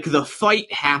 And like the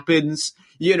fight happens,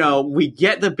 you know, we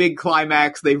get the big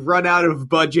climax, they've run out of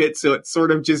budget, so it's sort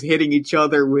of just hitting each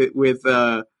other with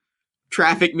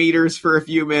traffic meters for a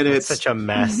few minutes. It's such a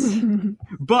mess.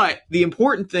 But the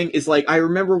important thing is, like, I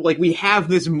remember, like, we have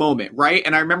this moment, right?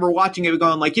 And I remember watching it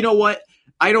going like, you know what?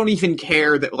 I don't even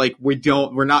care that, like,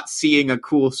 we're not seeing a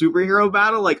cool superhero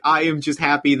battle. Like, I am just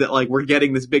happy that, like, we're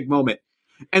getting this big moment.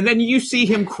 And then you see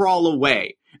him crawl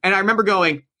away. And I remember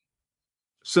going,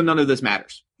 so none of this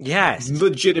matters. Yes.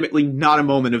 Legitimately not a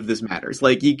moment of this matters.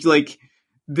 Like,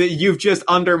 you've just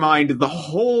undermined the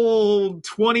whole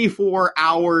 24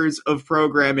 hours of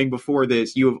programming before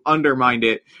this. You have undermined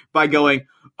it by going,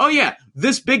 oh yeah,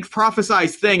 this big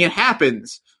prophesized thing, it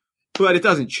happens. But it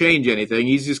doesn't change anything.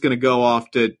 He's just going to go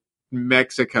off to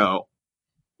Mexico.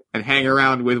 and hang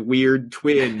around with weird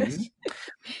twins.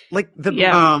 Like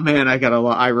Oh man,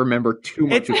 I remember too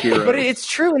much of Heroes. But it's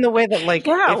true in the way that like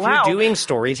you're doing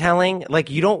storytelling, like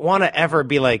you don't want to ever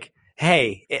be like,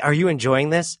 hey, are you enjoying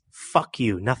this? Fuck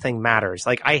you. Nothing matters.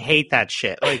 Like, I hate that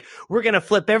shit. Like, we're going to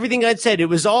flip everything I'd said. It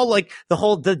was all like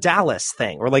the Dallas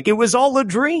thing. Or like, it was all a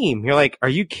dream. You're like, are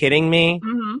you kidding me?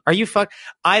 Mm-hmm. Are you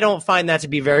I don't find that to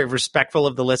be very respectful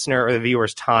of the listener or the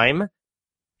viewer's time.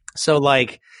 So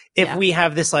like, if we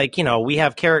have this, like, you know, we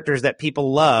have characters that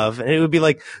people love and it would be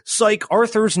like, psych,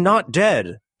 Arthur's not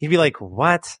dead. You'd be like,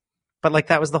 what? But like,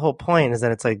 that was the whole point, is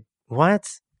that it's like, what?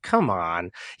 Come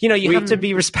on. You know, you have to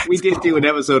be respectful. We did do an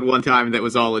episode one time that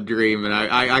was all a dream, and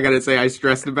I gotta say, I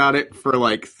stressed about it for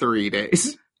like 3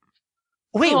 days.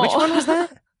 Wait, which one was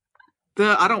that?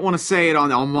 I don't want to say it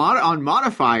on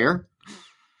Modifier.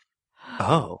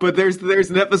 Oh. But there's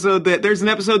an episode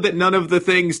that none of the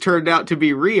things turned out to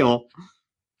be real.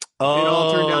 Oh. It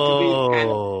all turned out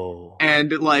to be,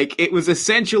 and like, it was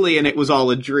essentially, and it was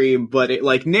all a dream, but it,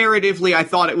 like, narratively, I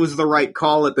thought it was the right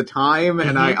call at the time,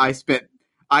 and I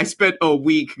spent a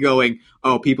week going,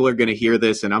 oh, people are going to hear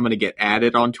this and I'm going to get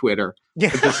added on Twitter. Yeah.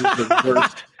 This is the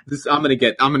worst. I'm going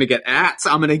to get ats.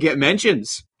 I'm going to get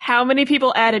mentions. How many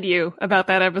people added you about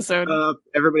that episode?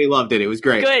 Everybody loved it. It was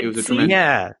great. Good. It was a tremendous.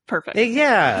 Yeah. Perfect.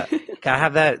 Yeah. Gotta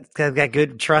have that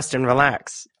good trust and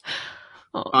relax.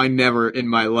 Oh. I never in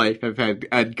my life have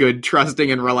had good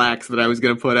trusting and relax that I was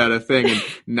going to put out a thing and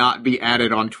not be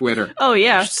added on Twitter. Oh,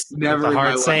 yeah. Never. That's a in my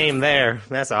hard life. same there.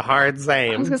 That's a hard I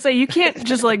same. was going to say, you can't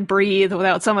just like breathe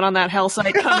without someone on that hell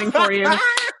site coming for you.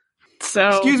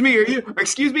 So, Excuse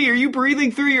me, are you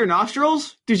breathing through your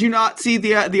nostrils? Did you not see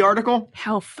the article?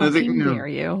 how fucking dare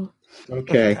you?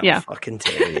 Okay. Yeah. Fucking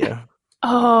dare you.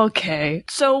 Okay.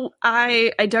 So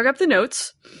I dug up the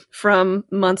notes from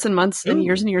months and months and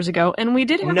years ago, and we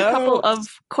did have a couple of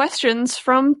questions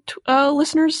from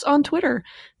listeners on Twitter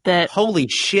that Holy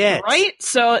shit. right?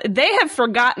 So they have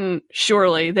forgotten,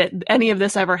 surely, that any of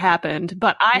this ever happened,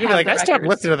 but I You'd have be like, the I stopped records.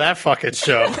 listening to that fucking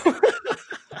show.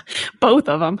 Both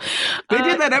of them. They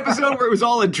did that episode where it was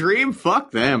all a dream?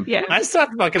 Fuck them. Yeah. I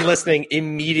stopped fucking listening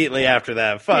immediately after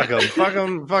that. Fuck them. Fuck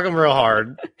them real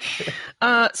hard.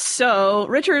 So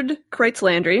Richard Kreitz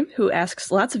Landry, who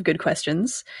asks lots of good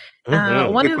questions.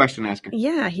 Mhm. One Good of- question asker.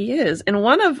 Yeah, he is. And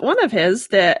one of his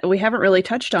that we haven't really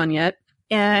touched on yet,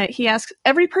 he asks,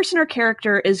 every person or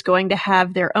character is going to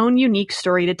have their own unique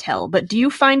story to tell, but do you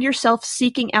find yourself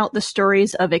seeking out the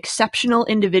stories of exceptional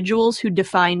individuals who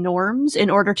defy norms in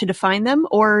order to define them,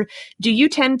 or do you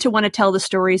tend to want to tell the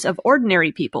stories of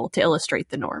ordinary people to illustrate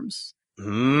the norms? I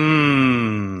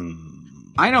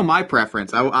know my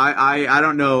preference. I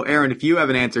don't know, Aaron, if you have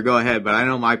an answer, go ahead, but I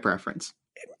know my preference.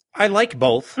 I like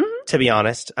both, to be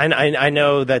honest. I know I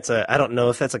don't know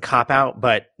if that's a cop-out,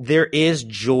 but there is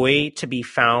joy to be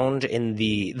found in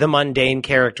the mundane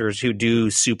characters who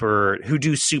do super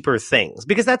things,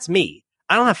 because that's me.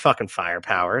 I don't have fucking fire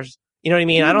powers. You know what I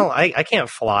mean? I can't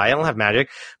fly. I don't have magic,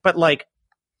 but like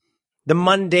the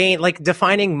mundane, like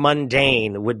defining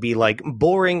mundane would be like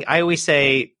boring. I always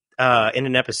say, in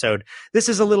an episode, this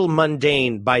is a little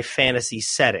mundane by fantasy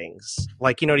settings.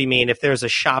 Like, you know what I mean? If there's a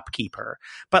shopkeeper,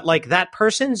 but like that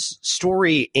person's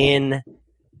story in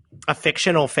a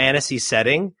fictional fantasy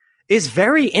setting is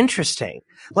very interesting.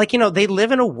 Like, you know, they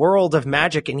live in a world of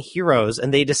magic and heroes,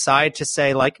 and they decide to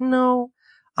say like, no,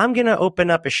 I'm going to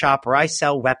open up a shop where I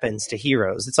sell weapons to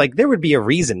heroes. It's like, there would be a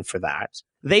reason for that.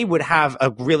 They would have a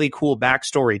really cool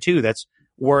backstory too that's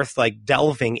worth like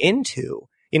delving into.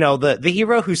 You know, the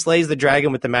hero who slays the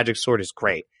dragon with the magic sword is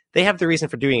great. They have the reason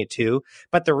for doing it too.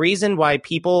 But the reason why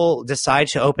people decide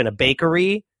to open a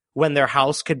bakery when their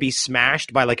house could be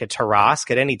smashed by like a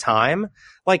Tarrasque at any time,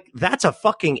 like that's a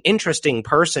fucking interesting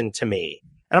person to me.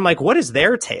 And I'm like, what is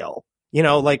their tale? You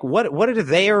know, like what are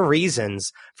their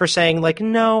reasons for saying like,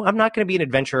 no, I'm not going to be an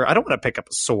adventurer. I don't want to pick up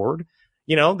a sword.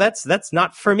 You know, that's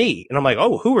not for me. And I'm like,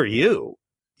 oh, who are you?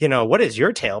 You know, what is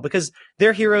your tale? Because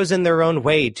they're heroes in their own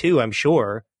way too, I'm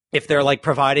sure. If they're like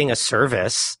providing a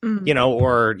service, you know,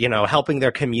 or, you know, helping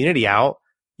their community out,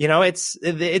 you know,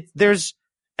 there's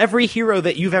every hero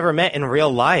that you've ever met in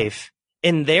real life,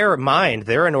 in their mind,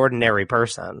 they're an ordinary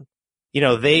person. You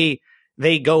know, they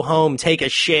go home, take a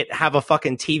shit, have a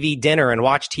fucking TV dinner and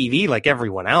watch TV like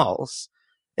everyone else.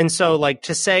 And so like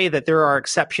to say that there are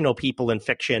exceptional people in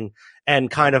fiction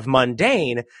and kind of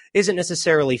mundane isn't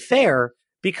necessarily fair.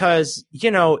 Because, you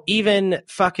know, even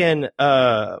fucking,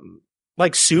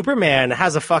 like Superman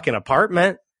has a fucking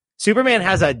apartment. Superman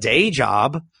has a day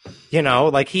job. You know,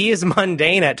 like he is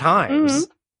mundane at times.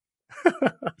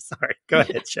 Sorry, go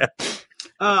ahead, Jeff.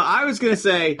 I was going to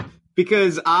say,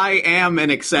 because I am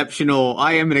an exceptional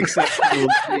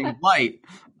being white.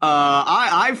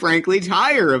 I frankly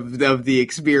tire of the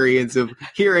experience of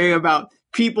hearing about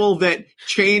people that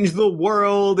change the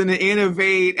world and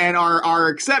innovate and are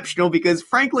exceptional, because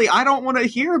frankly, I don't want to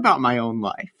hear about my own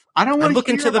life. I don't want I'm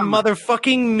looking to the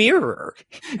motherfucking mirror.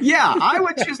 Yeah, I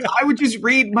would just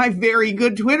read my very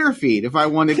good Twitter feed if I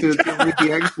wanted to read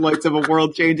the exploits of a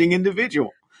world-changing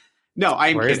individual. No,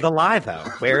 I'm Where's kidding. the lie, though?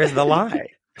 Where is the lie?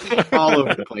 All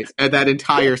over the place. That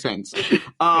entire sentence.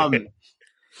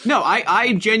 No,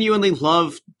 I genuinely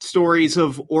love stories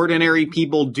of ordinary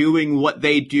people doing what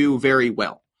they do very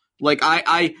well. Like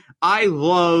I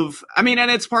love, I mean,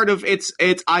 and it's part of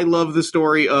I love the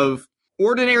story of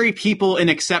ordinary people in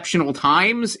exceptional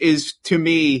times is, to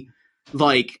me,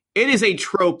 like, it is a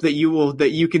trope that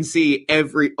you can see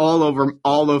all over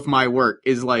all of my work,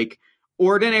 is like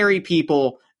ordinary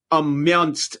people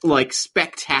amongst like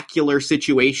spectacular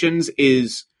situations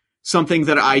is something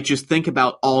that I just think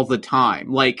about all the time.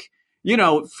 Like, you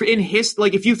know,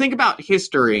 like if you think about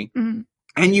history Mhm.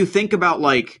 and you think about,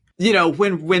 like, you know,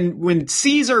 when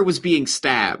Caesar was being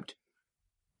stabbed,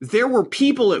 there were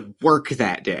people at work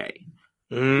that day.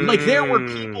 Like there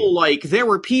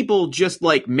were people just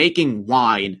like making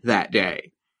wine that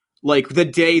day. Like the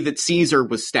day that Caesar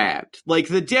was stabbed. Like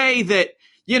the day that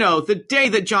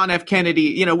John F. Kennedy,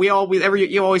 you know, you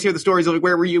always hear the stories of like,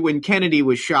 where were you when Kennedy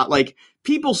was shot? Like,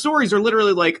 people's stories are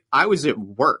literally like, I was at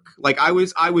work. Like I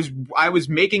was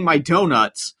making my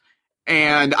donuts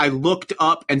and I looked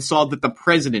up and saw that the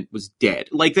president was dead.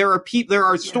 Like there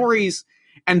are stories,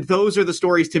 and those are the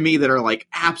stories to me that are like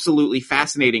absolutely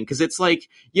fascinating, because it's like,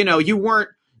 you know, you weren't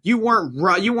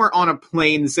on a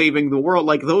plane saving the world.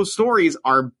 Like those stories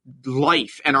are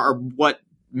life and are what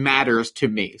matters to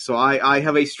me. So I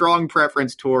have a strong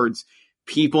preference towards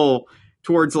people,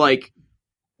 towards like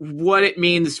what it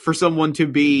means for someone to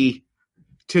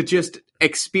just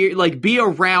experience, like, be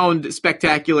around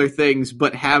spectacular things,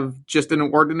 but have just an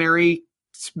ordinary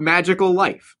magical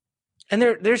life. And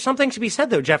there's something to be said,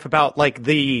 though, Jeff, about like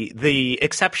the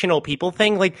exceptional people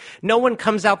thing. Like, no one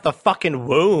comes out the fucking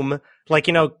womb, like,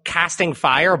 you know, casting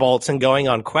firebolts and going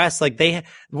on quests. Like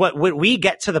what we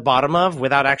get to the bottom of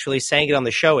without actually saying it on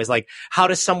the show is like, how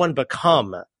does someone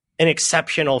become an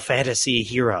exceptional fantasy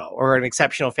hero or an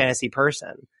exceptional fantasy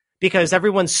person? Because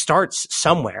everyone starts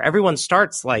somewhere. Everyone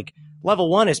starts like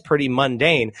level 1 is pretty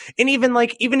mundane. And even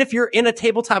if you're in a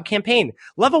tabletop campaign,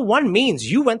 level 1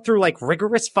 means you went through like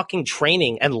rigorous fucking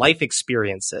training and life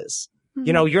experiences. Mm-hmm.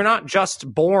 You know, you're not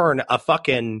just born a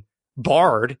fucking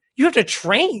bard. You have to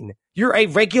train. You're a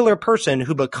regular person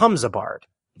who becomes a bard.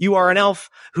 You are an elf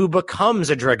who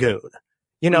becomes a dragoon.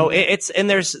 You know,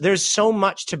 mm-hmm. There's so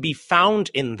much to be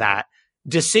found in that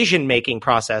decision-making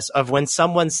process of when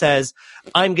someone says,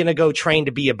 I'm going to go train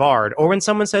to be a bard, or when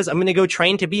someone says, I'm going to go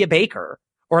train to be a baker,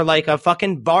 or like a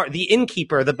fucking the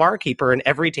innkeeper, the barkeeper in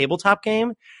every tabletop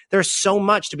game. There's so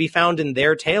much to be found in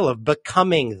their tale of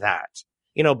becoming that.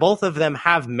 You know, both of them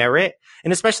have merit,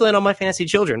 and especially in All My Fantasy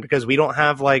Children, because we don't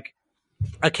have like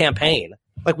a campaign.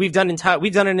 Like we've done it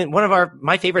in one of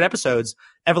my favorite episodes.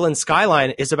 Evelyn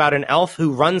Skyline is about an elf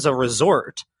who runs a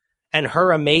resort, and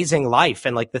her amazing life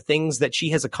and like the things that she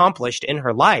has accomplished in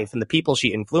her life and the people she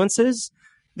influences.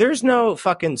 There's no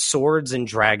fucking swords and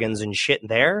dragons and shit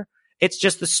there. It's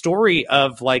just the story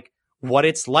of like what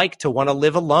it's like to want to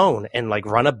live alone and like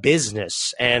run a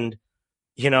business, and,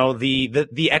 you know,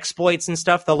 the exploits and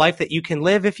stuff, the life that you can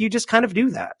live if you just kind of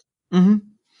do that. Mm-hmm.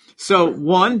 So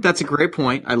 1, that's a great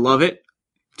point. I love it.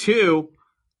 2,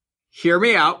 hear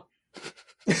me out.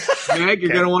 Meg,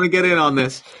 you're going to want to get in on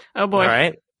this. Oh boy. All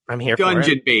right. I'm here Dungeon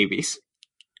for it. babies.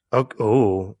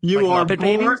 Oh, you like are Muppet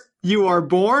born. Babies? You are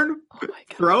born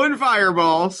throwing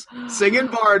fireballs, singing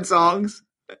bard songs.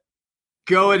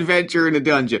 Go adventure in a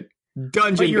dungeon.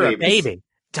 Dungeon you're babies. A baby.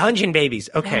 Dungeon babies.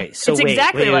 Okay, so it's wait,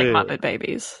 exactly wait, like wait. Muppet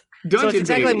Babies. Dungeon So it's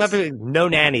exactly babies. like Muppet. No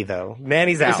nanny though.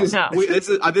 Nanny's out. This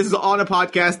is on a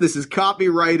podcast. This is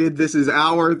copyrighted. This is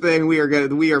our thing. We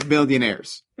are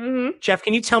millionaires. Mm-hmm. Jeff,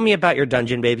 can you tell me about your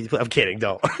dungeon babies? I'm kidding.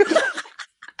 Don't.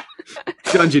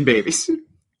 Dungeon babies.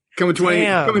 Coming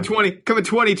 2020.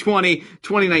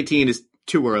 2019 is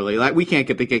too early. Like, we can't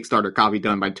get the Kickstarter copy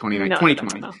done by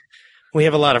 2020. No. We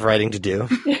have a lot of writing to do.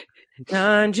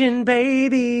 Dungeon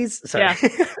babies. Sorry.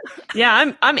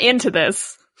 Yeah, I'm into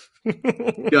this.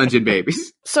 Dungeon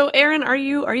babies. So, Aaron, are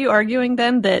you arguing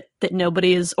then that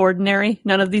nobody is ordinary?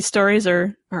 None of these stories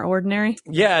are ordinary?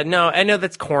 Yeah, no, I know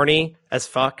that's corny as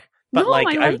fuck, but no, I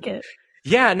like it.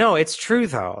 Yeah, no, it's true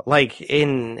though. Like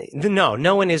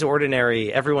no one is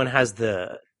ordinary. Everyone has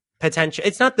the potential.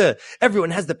 It's not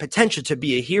everyone has the potential to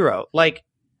be a hero. Like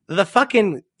the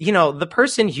fucking, the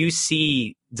person you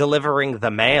see delivering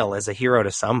the mail is a hero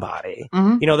to somebody.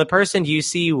 Mhm. The person you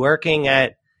see working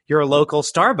at your local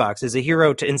Starbucks is a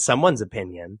hero in someone's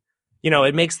opinion.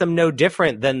 It makes them no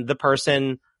different than the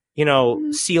person,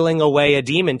 sealing away a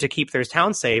demon to keep their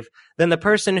town safe than the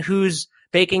person who's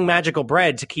baking magical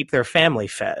bread to keep their family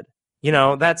fed.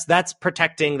 That's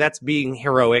protecting, that's being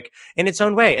heroic in its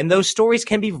own way. And those stories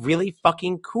can be really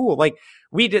fucking cool. Like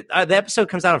we did, the episode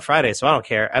comes out on Friday, so I don't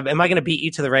care. Am I going to beat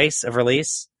you to the race of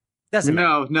release? Doesn't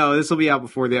matter. No, this will be out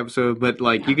before the episode, but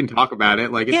like you can talk about it.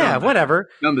 Like, whatever.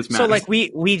 None of this So matters.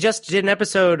 like we just did an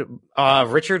episode.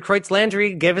 Richard Kreutz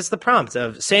Landry gave us the prompt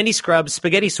of Sandy Scrubs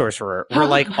Spaghetti Sorcerer. Where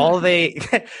like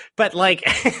but like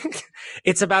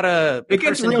it's about it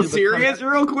gets real serious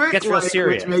real quick. Gets real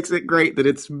serious, which makes it great that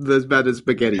it's as bad as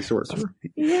Spaghetti Sorcerer.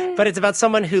 But it's about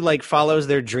someone who like follows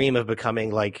their dream of becoming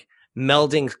like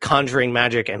melding conjuring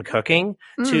magic and cooking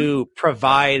to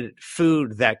provide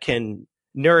food that can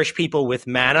nourish people with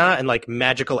mana and like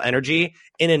magical energy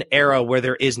in an era where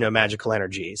there is no magical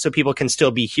energy. So people can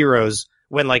still be heroes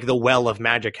when like the well of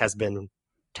magic has been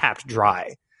tapped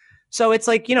dry. So it's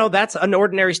like, that's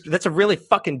that's a really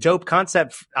fucking dope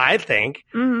concept, I think,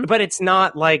 but it's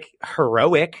not like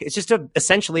heroic. It's just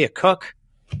essentially a cook.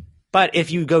 But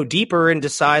if you go deeper and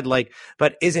decide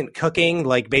but isn't cooking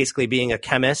like basically being a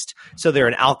chemist? So they're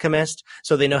an alchemist.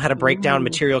 So they know how to break down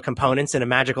material components in a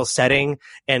magical setting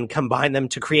and combine them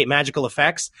to create magical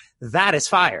effects. That is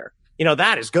fire.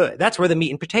 That is good. That's where the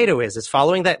meat and potato is. It's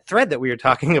following that thread that we were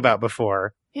talking about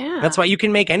before. Yeah. That's why you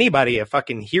can make anybody a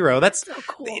fucking hero. That's so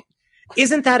cool.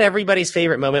 Isn't that everybody's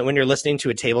favorite moment when you're listening to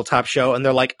a tabletop show and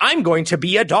they're like, I'm going to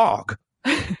be a dog?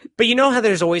 But how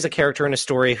there's always a character in a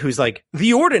story who's like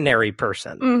the ordinary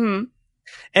person. Mm-hmm.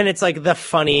 And it's like the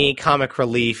funny comic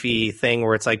reliefy thing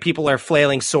where it's like people are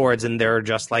flailing swords and they're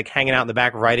just like hanging out in the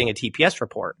back writing a TPS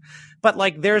report. But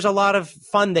like there's a lot of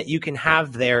fun that you can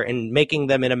have there and making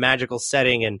them in a magical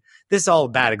setting. And this is all a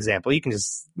bad example. You can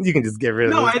just get rid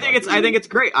of it. No, I think it's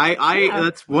great.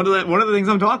 That's one of the things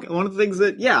I'm talking. One of the things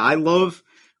that I love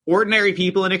ordinary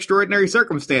people in extraordinary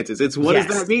circumstances. It's what does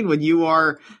that mean when you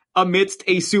are amidst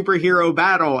a superhero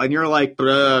battle and you're like,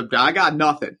 I got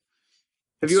nothing.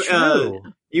 Have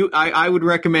you? I would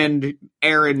recommend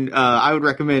Aaron.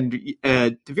 Have you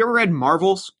ever read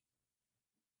Marvels?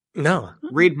 No.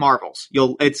 Read Marvels.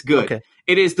 It's good. Okay.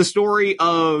 It is the story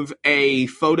of a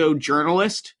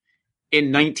photojournalist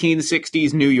in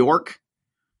 1960s New York.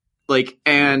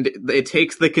 And it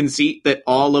takes the conceit that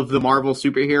all of the Marvel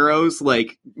superheroes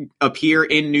appear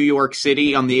in New York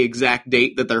City on the exact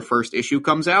date that their first issue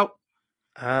comes out.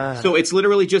 So it's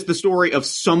literally just the story of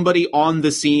somebody on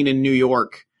the scene in New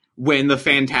York when the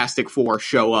Fantastic Four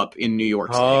show up in New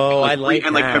York City. Oh, I like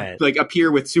that. And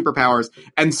appear with superpowers.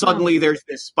 And suddenly there's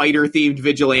this spider-themed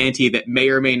vigilante that may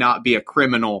or may not be a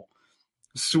criminal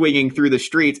swinging through the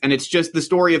streets. And it's just the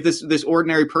story of this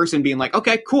ordinary person being like,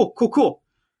 okay, cool.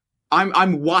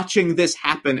 I'm watching this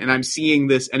happen and I'm seeing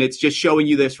this and it's just showing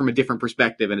you this from a different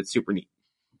perspective and it's super neat.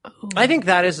 I think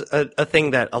that is a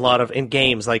thing that a lot of in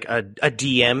games, like a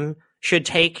DM should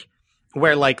take,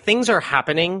 where things are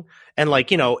happening and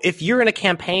if you're in a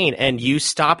campaign and you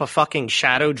stop a fucking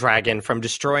shadow dragon from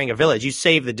destroying a village, you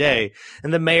save the day,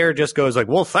 and the mayor just goes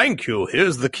well, thank you,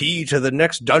 here's the key to the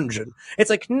next dungeon. It's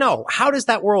like, no, how does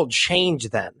that world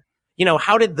change then?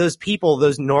 How did those people,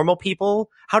 those normal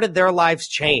people, how did their lives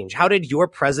change? How did your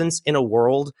presence in a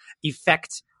world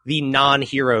affect the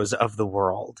non-heroes of the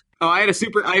world? Oh, I have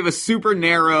a super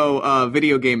narrow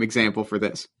video game example for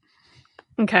this.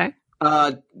 Okay.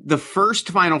 The first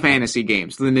Final Fantasy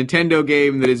games, the Nintendo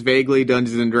game that is vaguely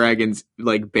Dungeons and Dragons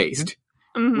based,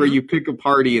 where you pick a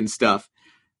party and stuff.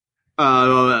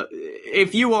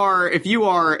 If you are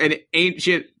an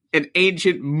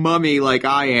ancient mummy like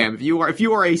I am, if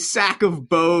you are a sack of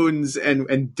bones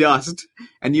and dust,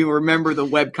 and you remember the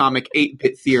webcomic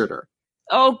 8-Bit Theater.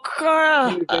 Oh,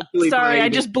 God. Sorry, I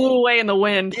just blew away in the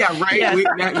wind. Yeah, right?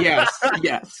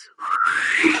 Yes.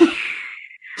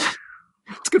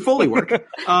 It's good Foley work.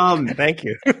 Thank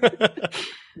you.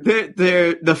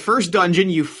 The first dungeon,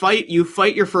 you fight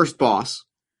your first boss.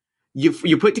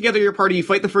 You put together your party, you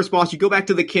fight the first boss, you go back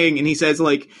to the king, and he says,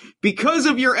 because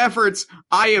of your efforts,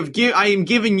 I am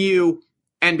giving you,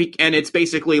 and it's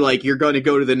basically you're going to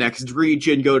go to the next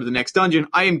region, go to the next dungeon,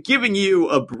 I am giving you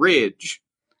a bridge.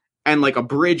 And a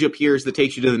bridge appears that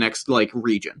takes you to the next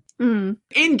region. Mm.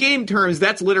 In game terms,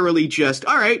 that's literally just,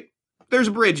 all right, there's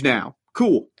a bridge now.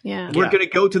 Cool. Yeah. We're going to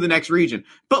go to the next region.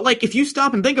 But like, if you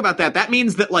stop and think about that, that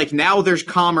means that like now there's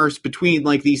commerce between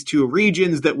like these two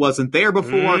regions that wasn't there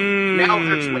before. Now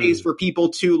there's ways for people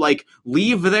to like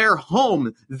leave their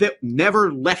home that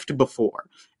never left before.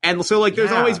 And so like,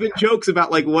 there's always been jokes about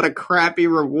like what a crappy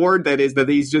reward that is that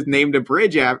he's just named a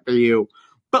bridge after you.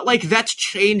 But like, that's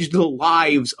changed the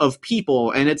lives of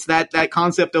people. And it's that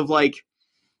concept of like,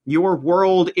 your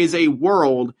world is a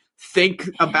world. Think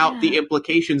about the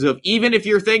implications of, even if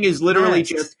your thing is literally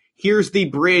just, here's the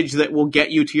bridge that will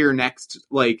get you to your next,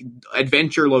 like,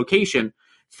 adventure location.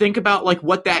 Think about, like,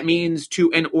 what that means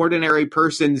to an ordinary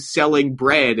person selling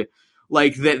bread,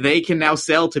 like, that they can now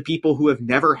sell to people who have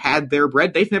never had their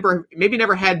bread. They've maybe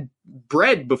never had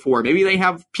bread before. Maybe they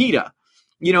have pita.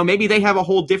 You know, maybe they have a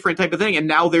whole different type of thing, and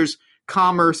now there's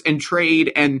commerce and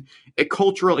trade and a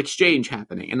cultural exchange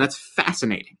happening, and that's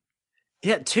fascinating.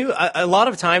 Yeah, too, a lot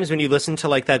of times when you listen to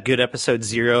like that good episode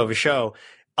 0 of a show,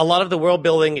 a lot of the world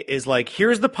building is like,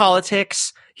 here's the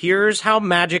politics, here's how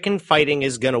magic and fighting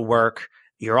is going to work,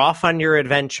 you're off on your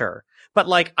adventure. But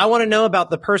like, I want to know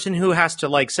about the person who has to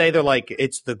like say they're like,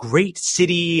 it's the great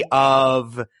city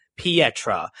of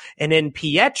Pietra. And in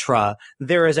Pietra,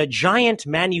 there is a giant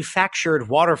manufactured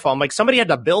waterfall. I'm like, somebody had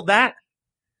to build that?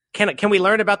 Can we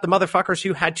learn about the motherfuckers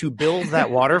who had to build that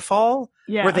waterfall?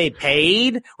 Yeah. Were they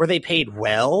paid? Were they paid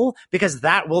well? Because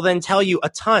that will then tell you a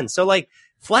ton. So like,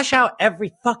 flesh out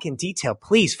every fucking detail,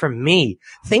 please, for me.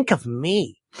 Think of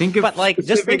me. But like,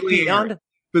 just think beyond.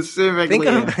 Just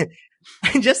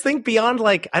think beyond,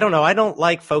 like, I don't know. I don't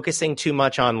like focusing too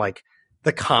much on like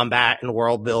the combat and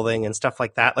world building and stuff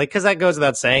like that. Like, cause that goes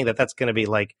without saying that that's going to be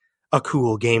like a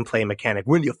cool gameplay mechanic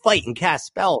when you fight and cast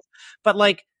spells. But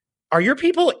like, are your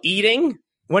people eating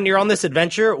when you're on this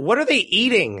adventure? What are they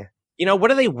eating? You know,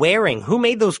 what are they wearing? Who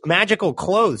made those magical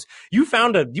clothes? You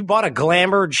bought a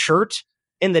glamoured shirt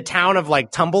in the town of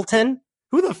like Tumbleton?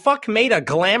 Who the fuck made a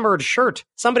glamoured shirt?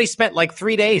 Somebody spent like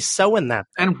 3 days sewing that.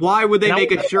 And why would they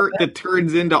make a shirt that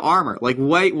turns into armor? Like,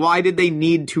 why did they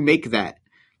need to make that?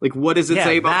 Like, what does it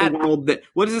say about the world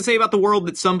what does it say about the world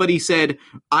that somebody said,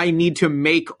 I need to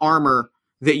make armor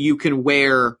that you can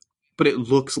wear, but it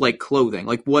looks like clothing?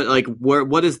 Like,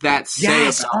 what does that say?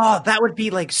 Yes. Oh, that would be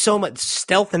like so much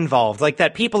stealth involved. Like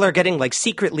that people are getting like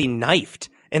secretly knifed,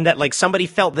 and that like somebody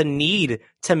felt the need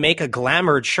to make a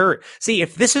glamoured shirt. See,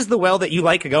 if this is the well that you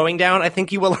like going down, I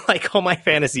think you will like All My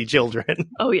Fantasy Children.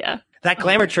 Oh yeah. That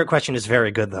glamoured shirt question is very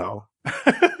good though.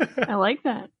 I like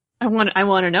that. I want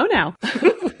to know now.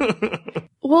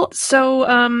 Well, so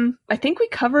I think we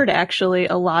covered actually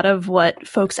a lot of what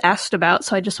folks asked about.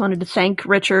 So I just wanted to thank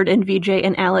Richard and VJ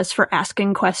and Alice for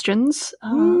asking questions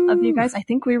of you guys. I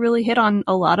think we really hit on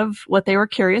a lot of what they were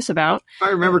curious about. If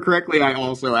I remember correctly, I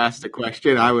also asked a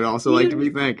question. I would also like to be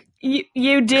thanked.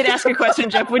 You did ask a question,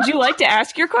 Jeff. Would you like to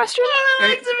ask your question? I would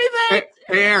like to be thanked.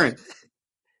 Hey, Aaron.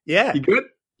 Yeah. You good?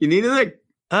 You need anything?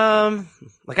 I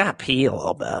gotta pee a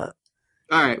little bit.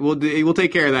 All right, we'll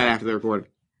take care of that after the recording.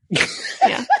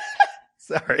 Yeah.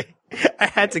 Sorry. I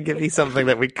had to give you something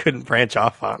that we couldn't branch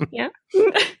off on. Yeah.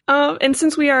 And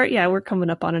since we're coming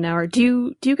up on an hour,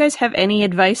 do you guys have any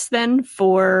advice then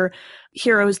for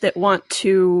heroes that want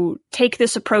to take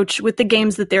this approach with the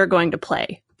games that they're going to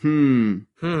play? I mean,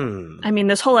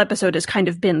 this whole episode has kind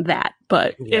of been that,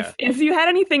 but if you had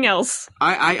anything else.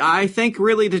 I think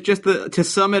really to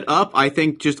sum it up, I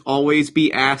think just always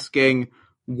be asking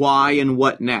why and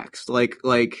what next. Like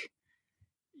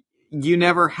you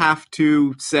never have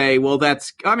to say, well,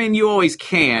 you always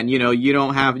can, you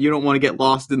don't want to get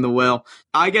lost in the well.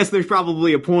 I guess there's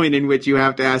probably a point in which you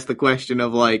have to ask the question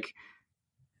of like,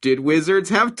 did wizards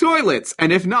have toilets?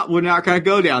 And if not, we're not going to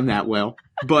go down that well.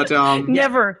 But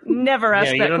never ask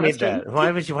that you don't question. Need that.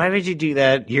 Why would you do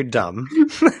that? You're dumb.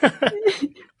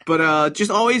 But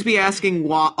just always be asking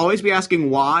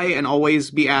why, and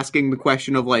always be asking the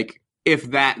question of like,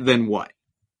 if that, then what?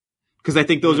 Because I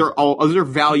think those are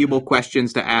valuable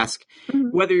questions to ask. Mm-hmm.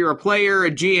 Whether you're a player,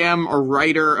 a GM, a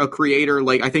writer, a creator,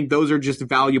 like I think those are just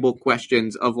valuable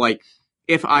questions of like,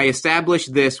 if I establish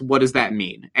this, what does that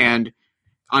mean? And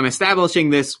I'm establishing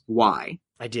this, why?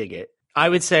 I dig it. I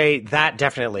would say that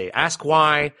definitely. Ask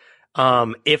why.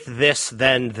 If this,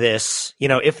 then this.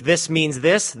 If this means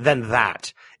this, then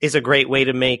that is a great way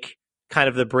to make kind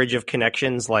of the bridge of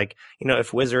connections. Like,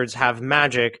 if wizards have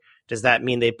magic, does that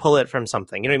mean they pull it from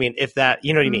something? You know what I mean? If that,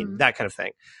 you know what I mean? That kind of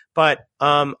thing. But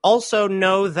also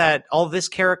know that all this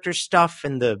character stuff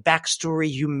and the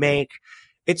backstory you make,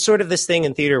 it's sort of this thing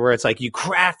in theater where it's like you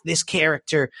craft this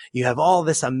character, you have all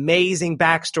this amazing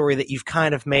backstory that you've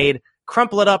kind of made,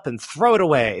 crumple it up and throw it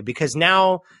away because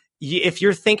now if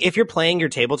you're playing your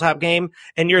tabletop game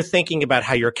and you're thinking about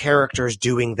how your character is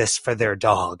doing this for their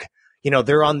dog,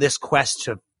 they're on this quest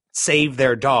to save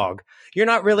their dog. You're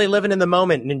not really living in the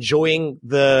moment and enjoying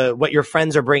what your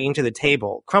friends are bringing to the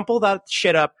table. Crumple that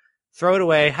shit up, throw it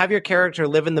away, have your character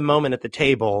live in the moment at the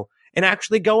table and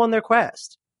actually go on their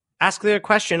quest. Ask their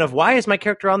question of, why is my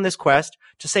character on this quest?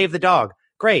 To save the dog.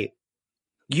 Great.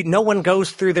 No one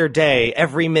goes through their day,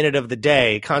 every minute of the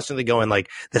day, constantly going like,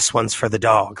 this one's for the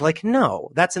dog. Like, no,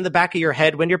 that's in the back of your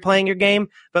head when you're playing your game.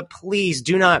 But please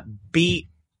do not beat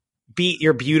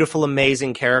your beautiful,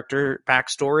 amazing character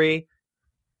backstory.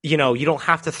 You don't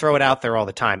have to throw it out there all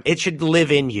the time. It should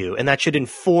live in you, and that should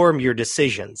inform your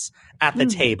decisions at the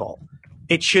table.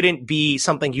 It shouldn't be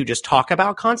something you just talk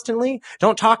about constantly.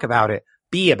 Don't talk about it.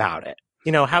 Be about it.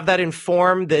 Have that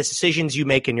inform the decisions you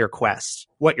make in your quest,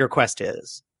 what your quest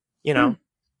is.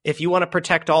 If you want to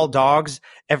protect all dogs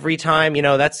every time,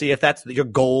 if that's your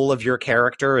goal of your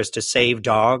character is to save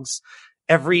dogs,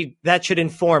 that should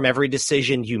inform every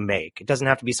decision you make. It doesn't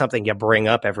have to be something you bring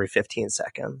up every 15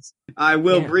 seconds. I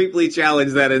will briefly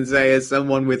challenge that and say, as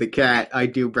someone with a cat, I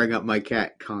do bring up my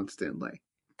cat constantly.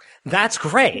 That's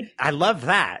great. I love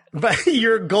that. But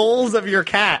your goals of your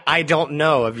cat, I don't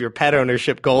know, of your pet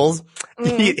ownership goals.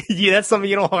 That's something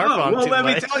you don't harp on well, too let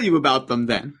much. me tell you about them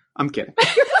then. I'm kidding.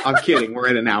 I'm kidding. We're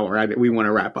at an hour. We want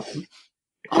to wrap up.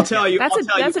 I'll tell you.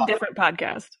 That's a different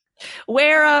podcast.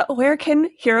 Where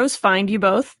can heroes find you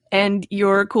both and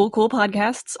your cool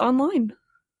podcasts online?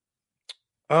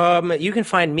 You can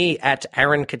find me at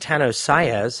Aaron Catano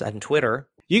Saez on Twitter.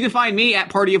 You can find me at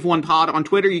Party of One Pod on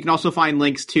Twitter. You can also find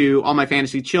links to All My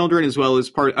Fantasy Children, as well as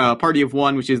Party of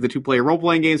One, which is the 2-player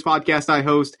role-playing games podcast I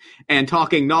host, and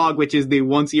Talking Nog, which is the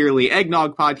once-yearly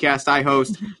Eggnog podcast I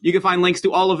host. You can find links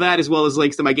to all of that, as well as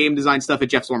links to my game design stuff at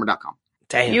jeffswarmer.com.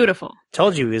 Damn. Beautiful.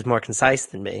 Told you he was more concise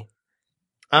than me.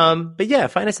 But yeah,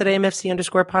 find us at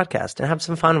AMFC_podcast and have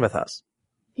some fun with us.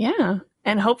 Yeah.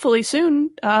 And hopefully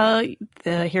soon,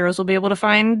 the heroes will be able to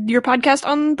find your podcast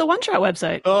on the One Shot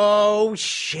website. Oh,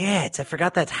 shit. I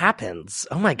forgot that happens.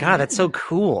 Oh, my God. That's so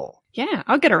cool. Yeah,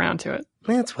 I'll get around to it.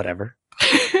 It's whatever.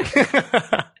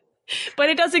 But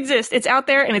it does exist. It's out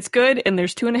there, and it's good, and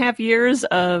there's 2.5 years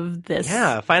of this.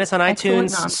 Yeah, find us on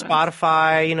iTunes,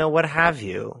 Spotify, what have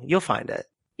you. You'll find it.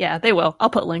 Yeah, they will.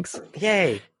 I'll put links.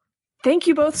 Yay. Thank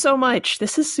you both so much.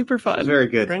 This is super fun. That's very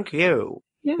good. Thank you.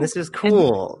 Yeah. This is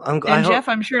cool. And Jeff,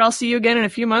 I'm sure I'll see you again in a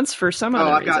few months for some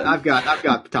other reason. I've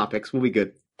got topics. We'll be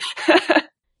good.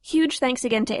 Huge thanks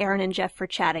again to Aaron and Jeff for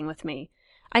chatting with me.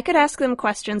 I could ask them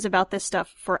questions about this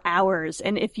stuff for hours,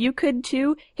 and if you could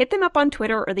too, hit them up on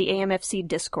Twitter or the AMFC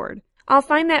Discord. I'll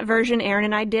find that version Aaron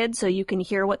and I did so you can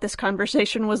hear what this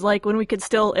conversation was like when we could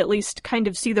still at least kind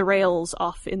of see the rails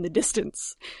off in the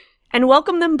distance. And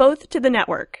welcome them both to the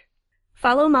network.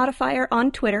 Follow Modifier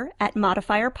on Twitter at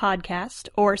Modifier Podcast,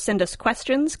 or send us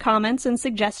questions, comments, and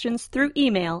suggestions through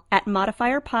email at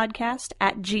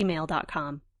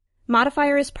modifierpodcast@gmail.com.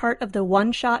 Modifier is part of the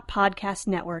One Shot Podcast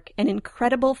Network, an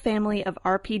incredible family of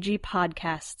RPG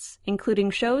podcasts, including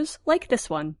shows like this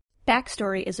one.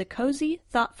 Backstory is a cozy,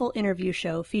 thoughtful interview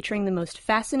show featuring the most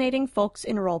fascinating folks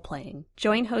in role-playing.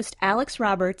 Join host Alex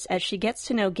Roberts as she gets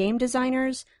to know game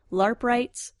designers,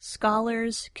 LARPrights,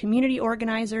 scholars, community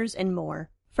organizers, and more.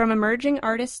 From emerging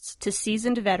artists to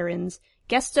seasoned veterans,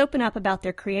 guests open up about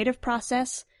their creative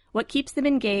process, what keeps them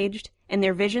engaged, and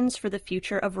their visions for the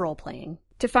future of role-playing.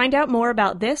 To find out more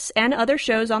about this and other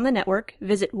shows on the network,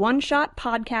 visit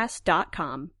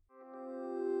oneshotpodcast.com.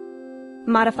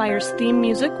 Modifier's theme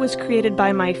music was created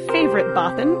by my favorite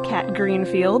Bothan, Kat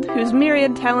Greenfield, whose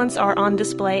myriad talents are on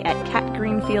display at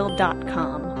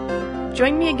katgreenfield.com.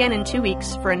 Join me again in 2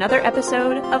 weeks for another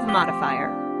episode of Modifier.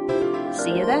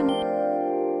 See you then.